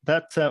about there,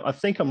 that I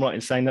think I'm right in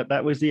saying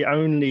that was the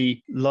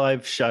only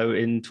live show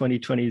in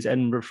 2020's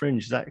Edinburgh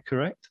Fringe. Is that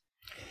correct?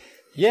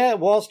 Yeah, it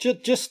was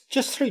just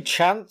through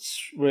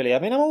chance, really. I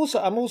mean, I'm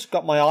also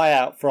got my eye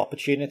out for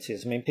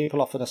opportunities. I mean,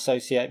 people often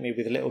associate me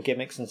with little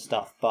gimmicks and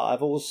stuff, but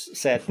I've always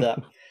said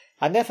that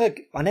I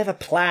never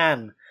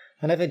plan.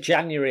 Whenever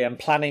January, I'm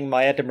planning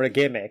my Edinburgh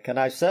gimmick, and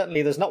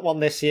there's not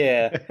one this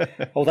year.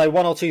 Although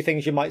 1 or 2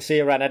 things you might see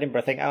around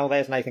Edinburgh, think, oh,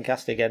 there's Nathan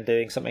Cassidy again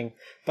doing something.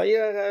 But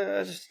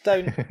I just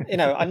don't,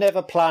 I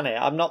never plan it.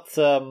 I'm not,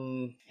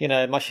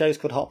 my show's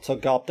called Hot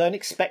Tub Gob. Don't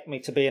expect me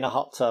to be in a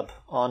hot tub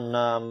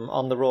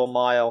on the Royal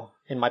Mile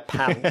in my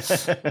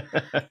pants.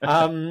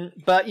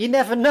 But you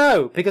never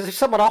know, because if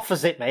someone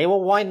offers it me,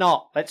 well, why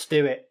not? Let's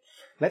do it.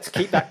 Let's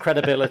keep that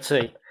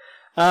credibility.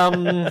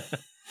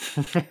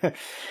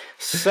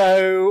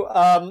 So,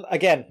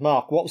 again,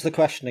 Mark, what was the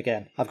question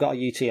again? I've got a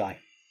UTI.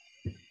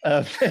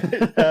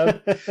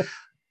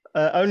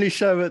 Only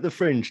show at the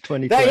Fringe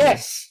 2020.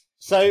 Yes.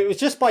 So it was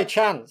just by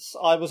chance.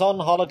 I was on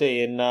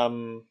holiday in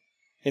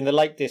the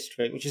Lake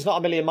District, which is not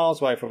a million miles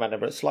away from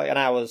Edinburgh. It's like an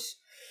hour's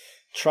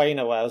train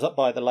away. I was up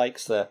by the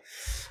lakes there.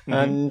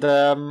 And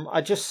I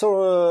just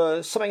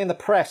saw something in the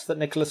press that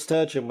Nicola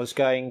Sturgeon was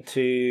going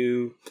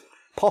to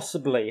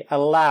possibly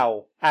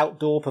allow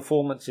outdoor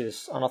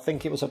performances, and I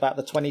think it was about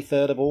the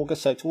 23rd of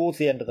August, so towards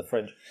the end of the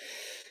Fringe.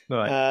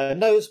 Right.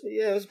 No,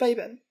 it was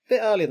maybe a bit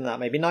earlier than that,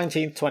 maybe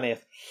 19th,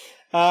 20th.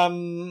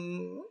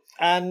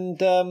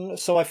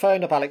 So I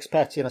phoned up Alex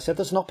Petty and I said,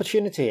 there's an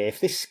opportunity here.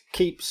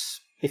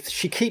 If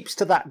she keeps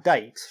to that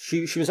date,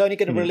 she was only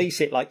going to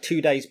release it like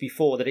 2 days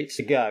before that it's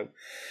to go.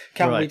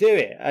 Can we do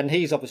it? And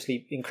he's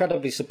obviously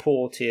incredibly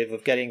supportive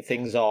of getting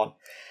things on.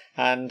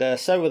 And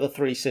so were the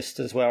Three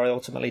Sisters, where I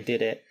ultimately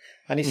did it.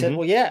 And he said,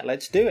 well, yeah,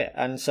 let's do it.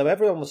 And so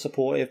everyone was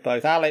supportive,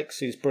 both Alex,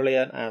 who's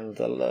brilliant, and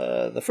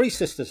the Three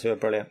Sisters, who are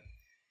brilliant.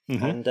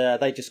 And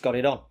they just got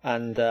it on.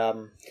 And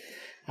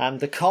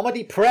the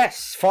comedy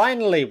press,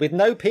 finally, with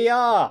no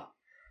PR.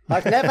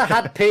 I've never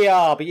had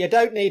PR, but you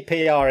don't need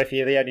PR if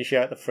you're the only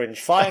show at the Fringe.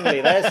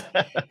 Finally,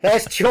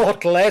 there's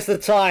Chortle, there's the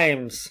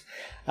Times.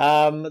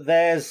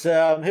 There's who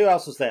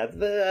else was there?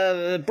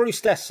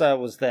 Bruce Dessau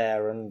was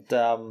there, and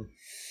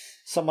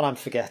someone I'm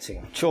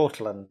forgetting.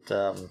 Chortle and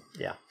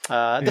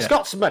the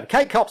Scotsman,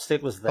 Kate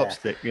Copstick was there.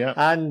 Copstick, yeah.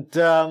 And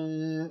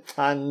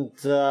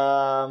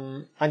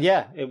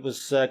yeah, it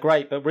was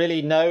great, but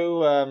really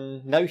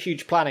no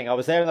huge planning. I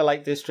was there in the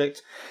Lake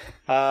District.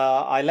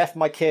 I left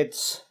my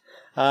kids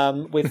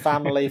with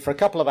family for a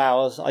couple of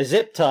hours. I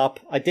zipped up.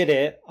 I did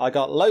it. I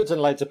got loads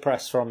and loads of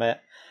press from it.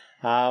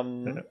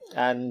 And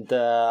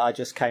I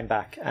just came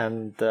back,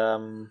 and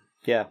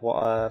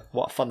what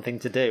a fun thing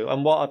to do,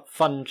 and what a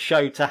fun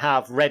show to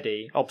have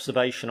ready,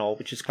 observational,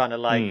 which is kind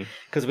of like,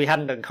 because we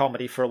hadn't done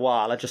comedy for a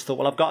while. I just thought,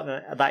 well, I've got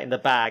that in the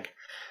bag.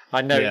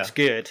 I know it's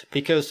good,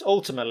 because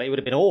ultimately it would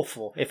have been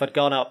awful if I'd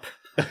gone up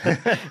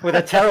with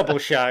a terrible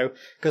show,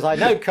 because I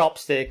know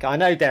Copstick, I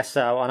know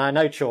Dessau, and I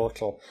know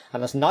Chortle,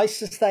 and as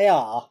nice as they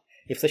are,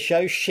 if the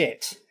show's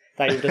shit,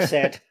 they would have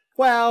said,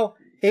 well,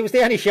 it was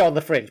the only show on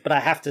the Fringe, but I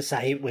have to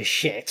say it was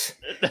shit.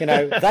 You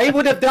know, they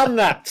would have done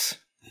that.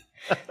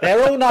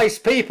 They're all nice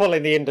people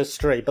in the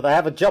industry, but they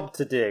have a job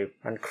to do,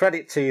 and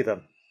credit to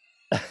them.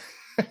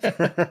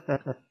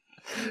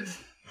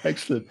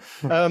 Excellent.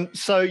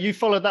 So you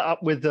followed that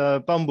up with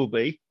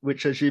Bumblebee,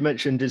 which, as you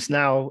mentioned, is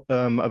now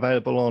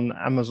available on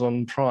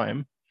Amazon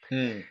Prime.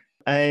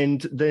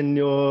 And then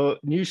your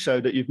new show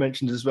that you've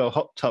mentioned as well,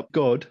 Hot Tub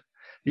God.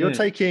 You're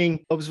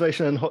taking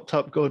Observation and Hot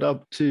Tub God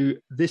up to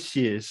this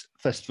year's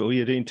festival.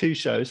 You're doing 2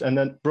 shows, and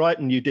then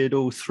Brighton you did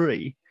all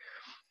 3.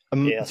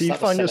 Yes, do you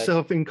find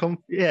yourself in?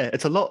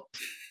 It's a lot.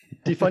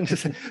 Do you find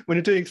yourself when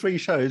you're doing 3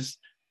 shows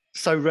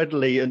so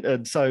readily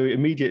and so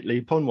immediately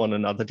upon one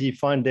another? Do you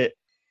find it?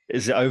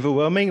 Is it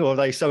overwhelming, or are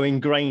they so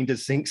ingrained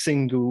as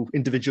single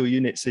individual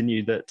units in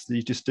you that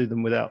you just do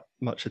them without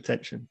much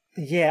attention?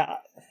 Yeah,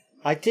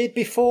 I did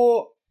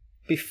before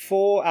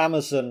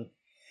Amazon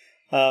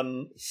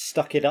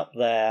stuck it up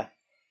there.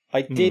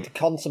 I did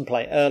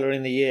contemplate earlier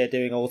in the year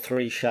doing all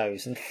 3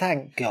 shows, and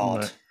thank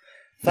God.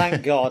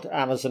 Thank God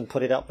Amazon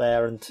put it up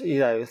there, and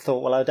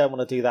thought, well, I don't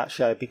want to do that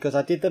show, because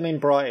I did them in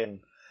Brighton.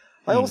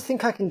 I always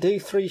think I can do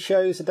 3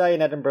 shows a day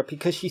in Edinburgh,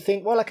 because you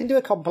think, well, I can do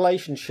a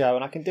compilation show,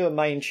 and I can do a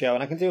main show,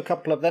 and I can do a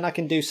couple of, then I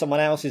can do someone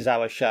else's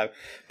hour show.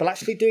 But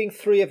actually doing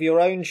 3 of your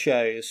own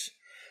shows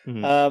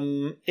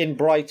in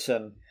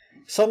Brighton,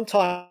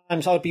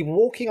 sometimes I would be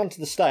walking onto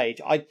the stage,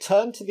 I'd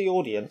turn to the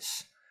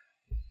audience,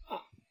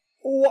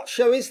 what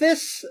show is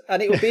this?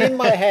 And it would be in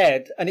my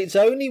head, and it's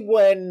only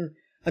when...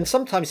 And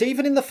sometimes,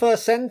 even in the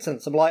first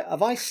sentence, I'm like,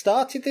 have I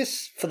started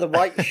this for the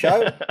right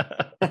show?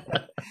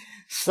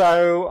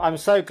 So I'm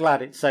so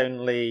glad it's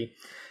only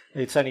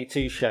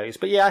 2 shows.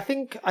 But yeah, I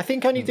think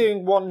only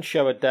doing 1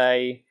 show a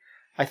day,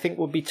 I think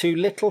would be too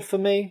little for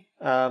me.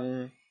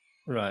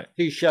 Right.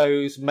 2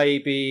 shows,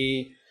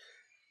 maybe.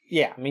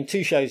 Yeah, I mean,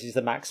 2 shows is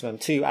the maximum.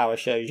 2-hour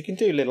shows. You can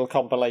do little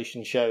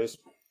compilation shows.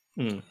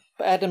 But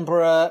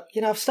Edinburgh,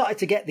 I've started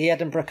to get the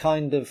Edinburgh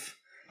kind of...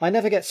 I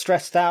never get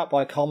stressed out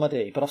by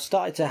comedy, but I've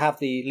started to have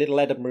the little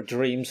Edinburgh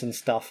dreams and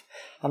stuff.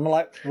 I'm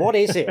like, what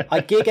is it?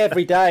 I gig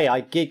every day. I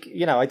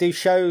do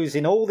shows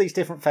in all these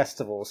different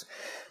festivals.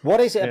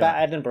 What is it about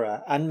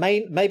Edinburgh? And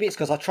maybe it's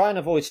because I try and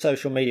avoid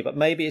social media, but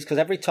maybe it's because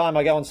every time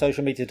I go on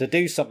social media to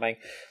do something,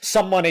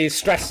 someone is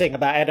stressing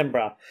about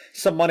Edinburgh.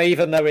 Someone,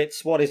 even though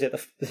it's, what is it,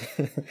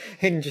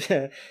 in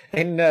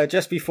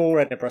just before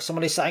Edinburgh,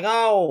 someone is saying,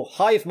 oh,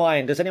 Hive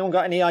Mind, has anyone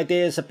got any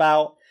ideas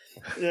about...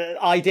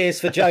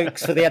 ideas for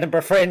jokes for the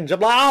Edinburgh Fringe? I'm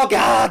like, oh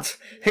God,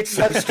 it's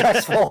so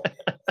stressful.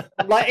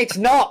 I'm like, it's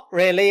not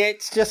really,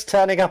 it's just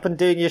turning up and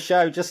doing your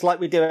show just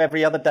like we do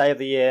every other day of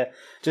the year,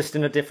 just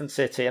in a different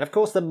city. And of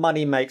course the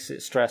money makes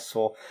it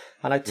stressful,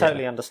 and I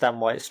totally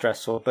understand why it's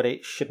stressful, but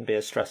it shouldn't be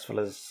as stressful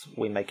as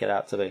we make it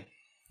out to be.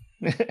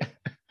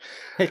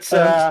 It's who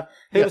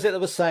was it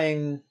that was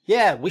saying,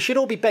 yeah, we should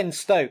all be Ben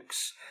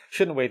Stokes,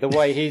 shouldn't we? The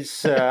way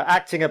he's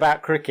acting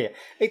about cricket.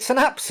 It's an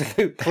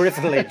absolute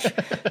privilege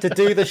to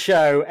do the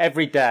show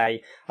every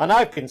day. And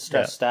I've been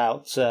stressed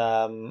out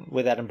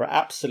with Edinburgh,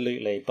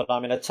 absolutely. But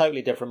I'm in a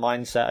totally different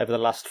mindset over the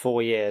last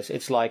 4 years.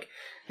 It's like,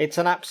 it's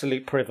an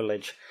absolute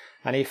privilege.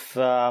 And if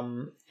there's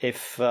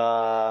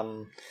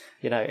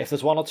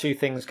 1 or 2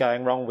 things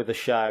going wrong with the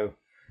show,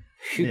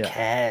 who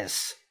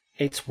cares?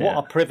 It's what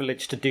a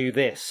privilege to do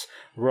this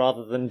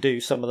rather than do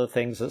some of the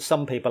things that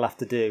some people have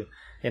to do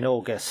in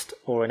August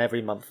or in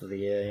every month of the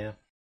year.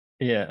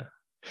 Yeah.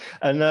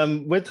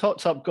 And with Hot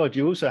Tub God,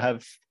 you also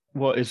have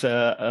what is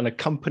an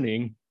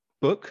accompanying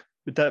book.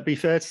 Would that be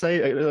fair to say?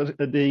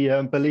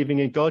 The Believing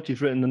in God,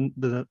 you've written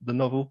the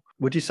novel.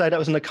 Would you say that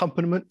was an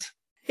accompaniment?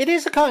 It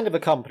is a kind of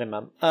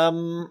accompaniment.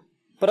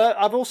 But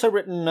I've also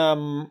written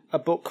a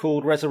book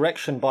called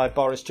Resurrection by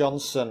Boris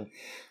Johnson,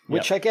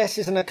 which I guess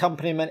is an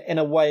accompaniment in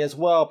a way as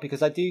well,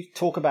 because I do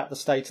talk about the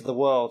state of the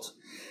world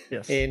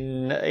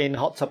in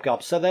Hot Tub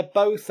God. So they're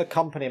both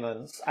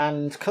accompaniments.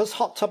 And because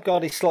Hot Tub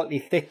God is slightly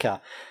thicker,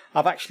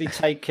 I've actually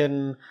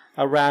taken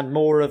around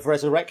more of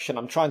Resurrection.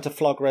 I'm trying to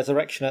flog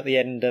Resurrection at the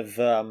end of,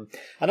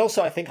 and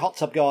also I think Hot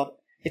Tub God.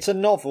 It's a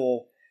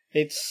novel.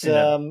 It's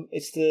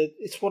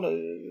one of,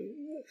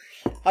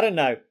 I don't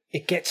know.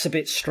 It gets a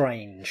bit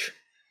strange.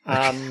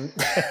 And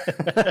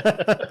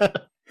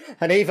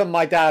even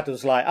my dad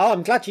was like, "Oh,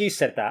 I'm glad you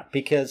said that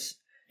because."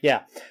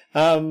 Yeah.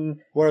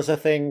 Whereas I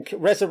think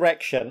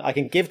Resurrection, I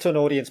can give to an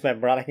audience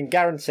member and I can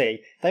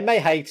guarantee they may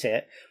hate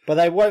it, but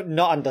they won't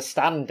not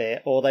understand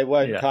it or they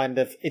won't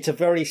it's a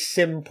very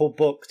simple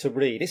book to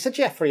read. It's a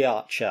Jeffrey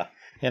Archer.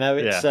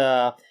 It's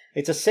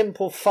a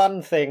simple,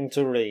 fun thing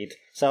to read.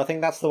 So I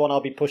think that's the one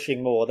I'll be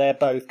pushing more. They're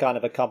both kind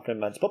of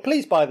accompaniments, but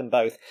please buy them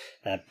both.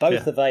 They're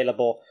both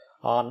available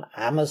on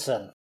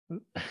Amazon.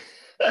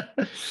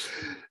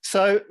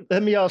 So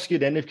let me ask you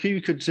then, if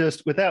you could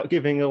just, without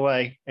giving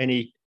away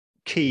any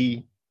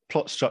key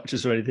plot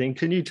structures or anything,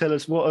 can you tell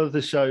us what are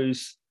the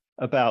shows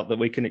about that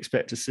we can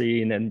expect to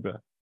see in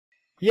Edinburgh?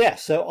 Yeah,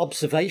 so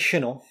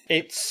Observational.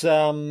 It's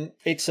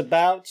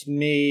about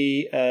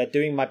me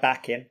doing my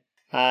back in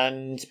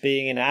and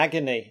being in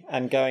agony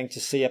and going to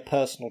see a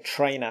personal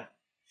trainer.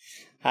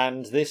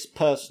 And this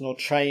personal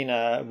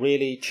trainer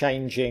really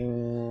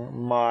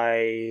changing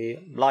my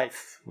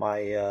life,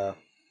 my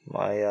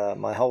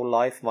whole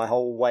life, my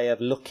whole way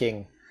of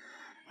looking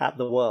at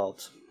the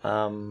world.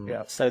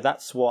 So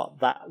that's what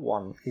that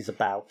one is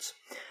about.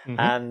 Mm-hmm.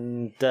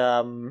 And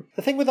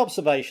the thing with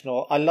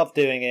Observational, I love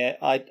doing it.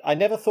 I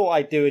never thought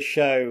I'd do a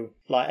show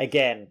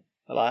again.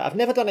 I've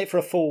never done it for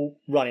a full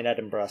run in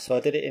Edinburgh. So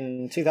I did it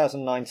in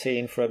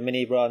 2019 for a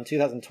mini run,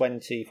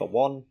 2020 for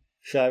one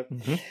show.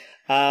 Mm-hmm.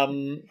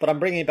 But I'm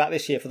bringing it back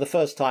this year for the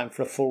first time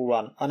for a full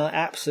run. And I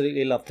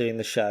absolutely love doing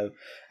the show.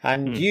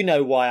 And you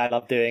know why I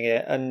love doing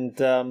it. And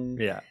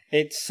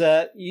it's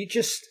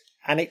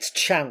it's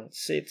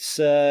chance. It's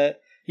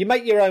you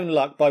make your own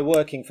luck by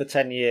working for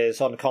 10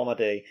 years on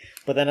comedy,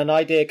 but then an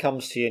idea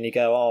comes to you and you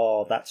go,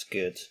 "Oh, that's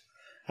good,"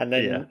 and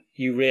then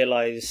you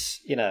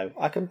realise, you're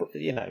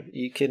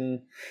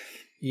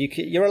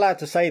allowed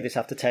to say this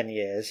after 10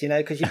 years,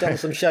 because you've done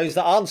some shows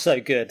that aren't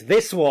so good.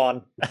 This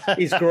one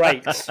is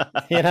great,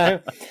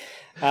 and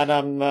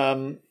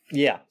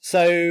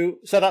So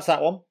that's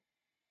that one.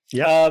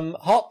 Yeah.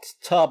 Hot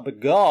Tub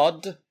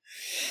God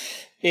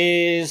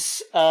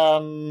is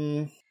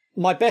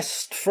my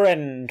best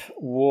friend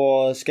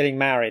was getting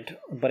married,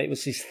 but it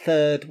was his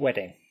third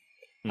wedding.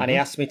 Mm-hmm. And he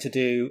asked me to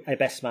do a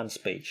best man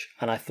speech.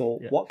 And I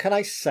thought, what can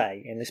I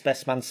say in this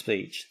best man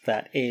speech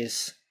that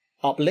is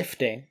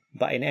uplifting,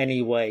 but in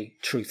any way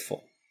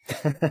truthful?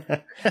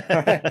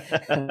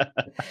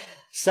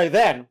 So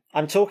then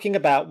I'm talking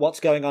about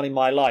what's going on in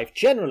my life,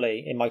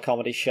 generally in my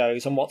comedy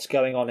shows, and what's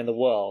going on in the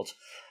world.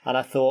 And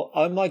I thought,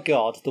 oh my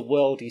God, the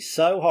world is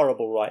so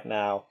horrible right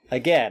now.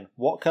 Again,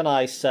 what can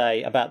I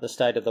say about the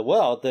state of the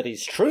world that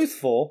is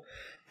truthful,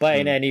 but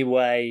in any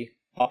way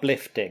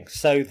uplifting?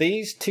 So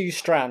these two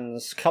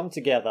strands come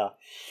together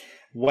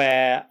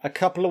where a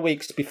couple of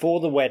weeks before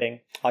the wedding,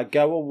 I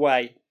go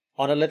away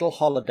on a little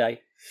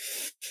holiday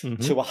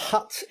to a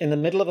hut in the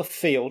middle of a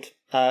field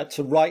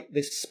to write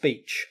this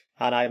speech.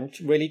 And I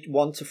really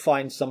want to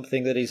find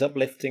something that is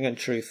uplifting and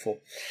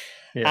truthful.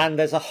 Yeah. And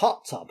there's a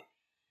hot tub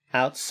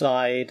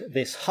outside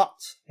this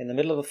hut in the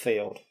middle of the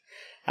field,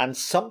 and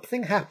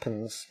something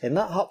happens in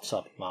that hot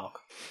tub, Mark,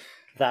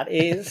 that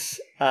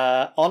is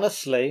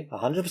honestly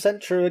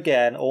 100% true.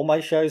 Again, all my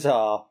shows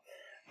are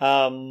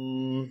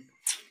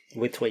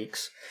with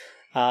tweaks.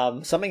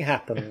 Something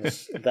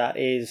happens that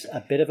is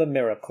a bit of a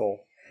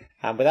miracle,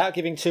 and without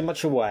giving too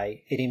much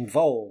away, it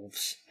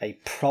involves a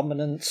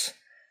prominent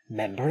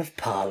member of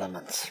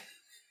Parliament.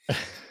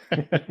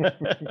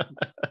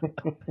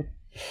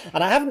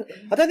 And I don't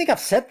think I've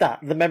said that,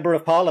 the Member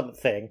of Parliament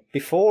thing,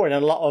 before in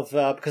a lot of,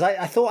 because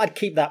I thought I'd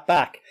keep that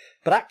back.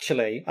 But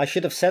actually, I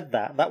should have said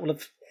that. That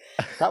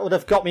would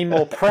have got me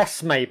more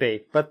press,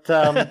 maybe. But,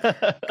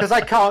 because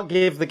I can't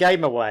give the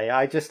game away,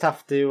 I just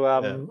have to,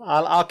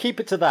 I'll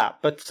keep it to that.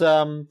 But,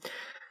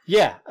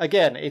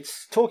 again,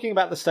 it's talking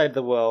about the state of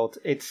the world.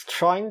 It's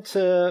trying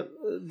to,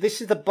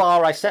 this is the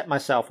bar I set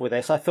myself with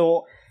this. I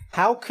thought,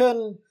 how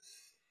can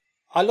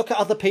I look at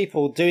other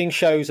people doing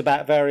shows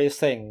about various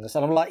things,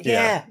 and I'm like,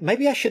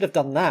 maybe I should have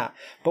done that.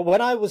 But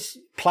when I was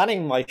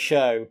planning my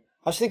show,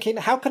 I was thinking,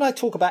 how can I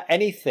talk about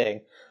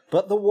anything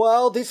but the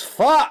world is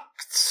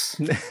fucked?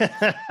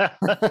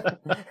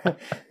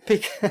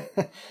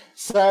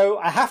 So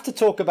I have to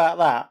talk about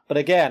that. But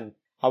again,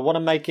 I want to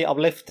make it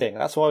uplifting.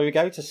 That's why we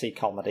go to see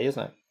comedy,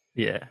 isn't it?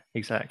 Yeah,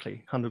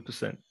 exactly.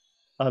 100%.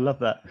 I love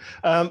that.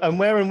 And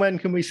where and when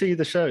can we see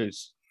the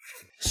shows?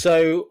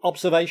 So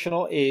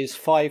Observational is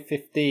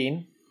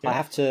 5:15. Yeah. I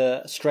have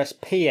to stress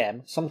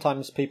PM.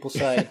 Sometimes people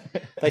say,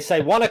 they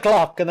say 1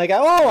 o'clock and they go,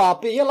 oh, I'll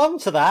be along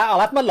to that. I'll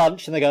have my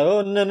lunch. And they go,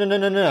 oh,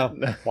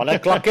 no. 1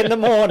 o'clock in the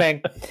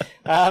morning.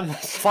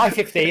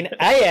 5:15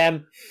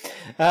 a.m.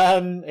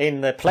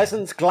 In the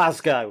pleasant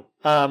Glasgow.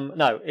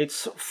 No,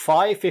 it's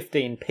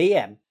 5:15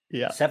 p.m.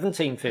 Yeah.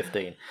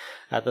 17:15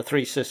 at the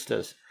Three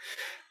Sisters.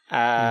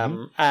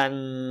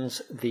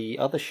 And the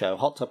other show,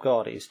 Hot Tub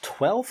God, is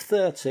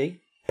 12:30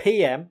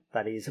 p.m.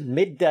 That is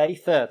midday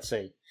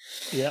 30.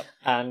 Yep.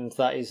 And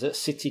that is at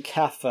City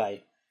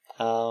Cafe,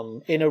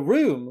 in a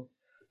room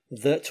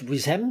that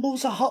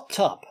resembles a hot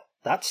tub.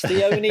 That's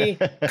the only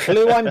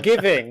clue I'm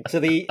giving to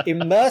the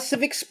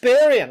immersive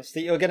experience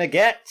that you're going to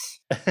get.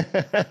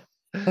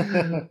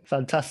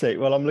 Fantastic.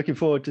 Well, I'm looking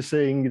forward to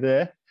seeing you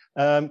there.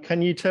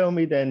 Can you tell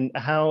me then,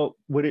 how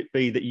would it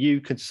be that you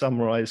could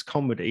summarize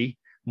comedy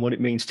and what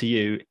it means to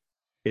you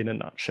in a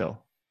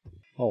nutshell?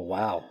 Oh,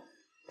 wow.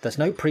 There's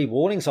no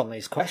pre-warnings on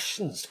these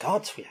questions.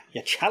 God,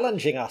 you're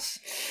challenging us.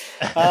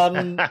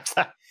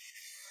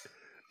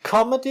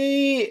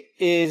 Comedy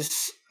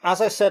is,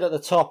 as I said at the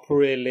top,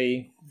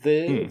 really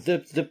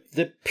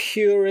the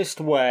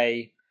purest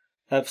way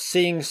of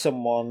seeing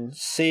someone,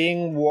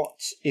 seeing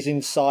what is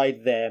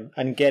inside them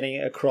and getting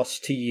it across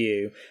to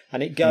you,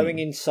 and it going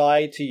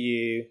inside to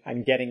you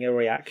and getting a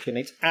reaction.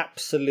 It's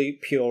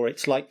absolute pure.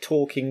 It's like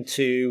talking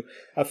to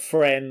a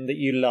friend that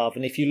you love.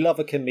 And if you love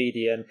a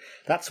comedian,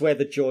 that's where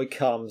the joy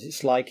comes.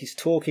 It's like he's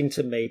talking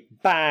to me,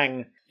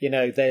 bang,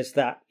 there's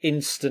that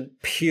instant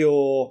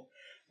pure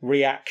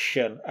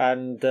reaction.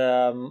 And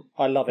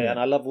I love it. And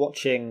I love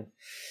watching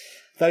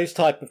those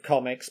type of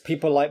comics,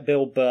 people like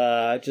Bill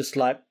Burr, just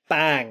like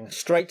bang,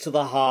 straight to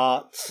the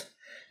heart.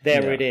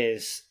 There it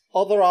is.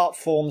 Other art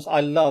forms,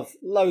 I love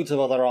loads of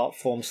other art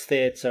forms,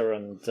 theatre,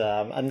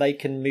 and they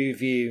can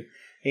move you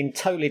in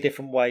totally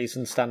different ways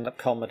than stand-up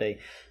comedy.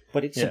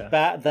 But it's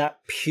about that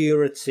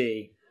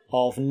purity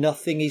of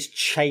nothing is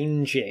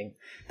changing.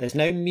 There's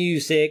no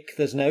music,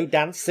 there's no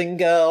dancing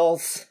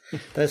girls,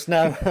 there's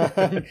no,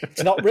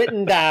 it's not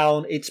written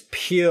down, it's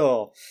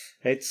pure.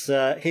 It's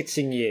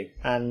hitting you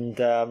and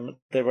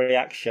the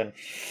reaction,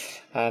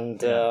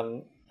 and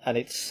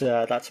it's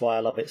that's why I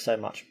love it so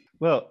much.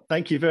 Well,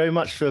 thank you very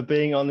much for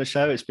being on the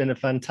show. It's been a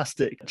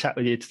fantastic chat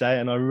with you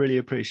today, and I really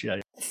appreciate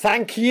it.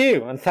 Thank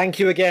you, and thank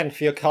you again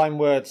for your kind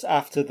words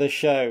after the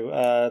show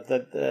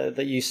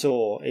that you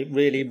saw. It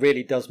really,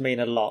 really does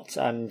mean a lot,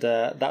 and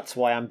that's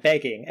why I'm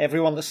begging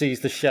everyone that sees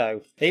the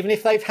show, even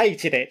if they've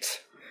hated it,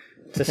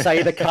 to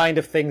say the kind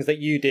of things that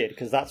you did,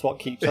 because that's what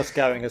keeps us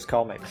going as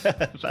comics.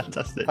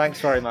 Fantastic. Thanks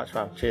very much,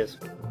 man. Cheers.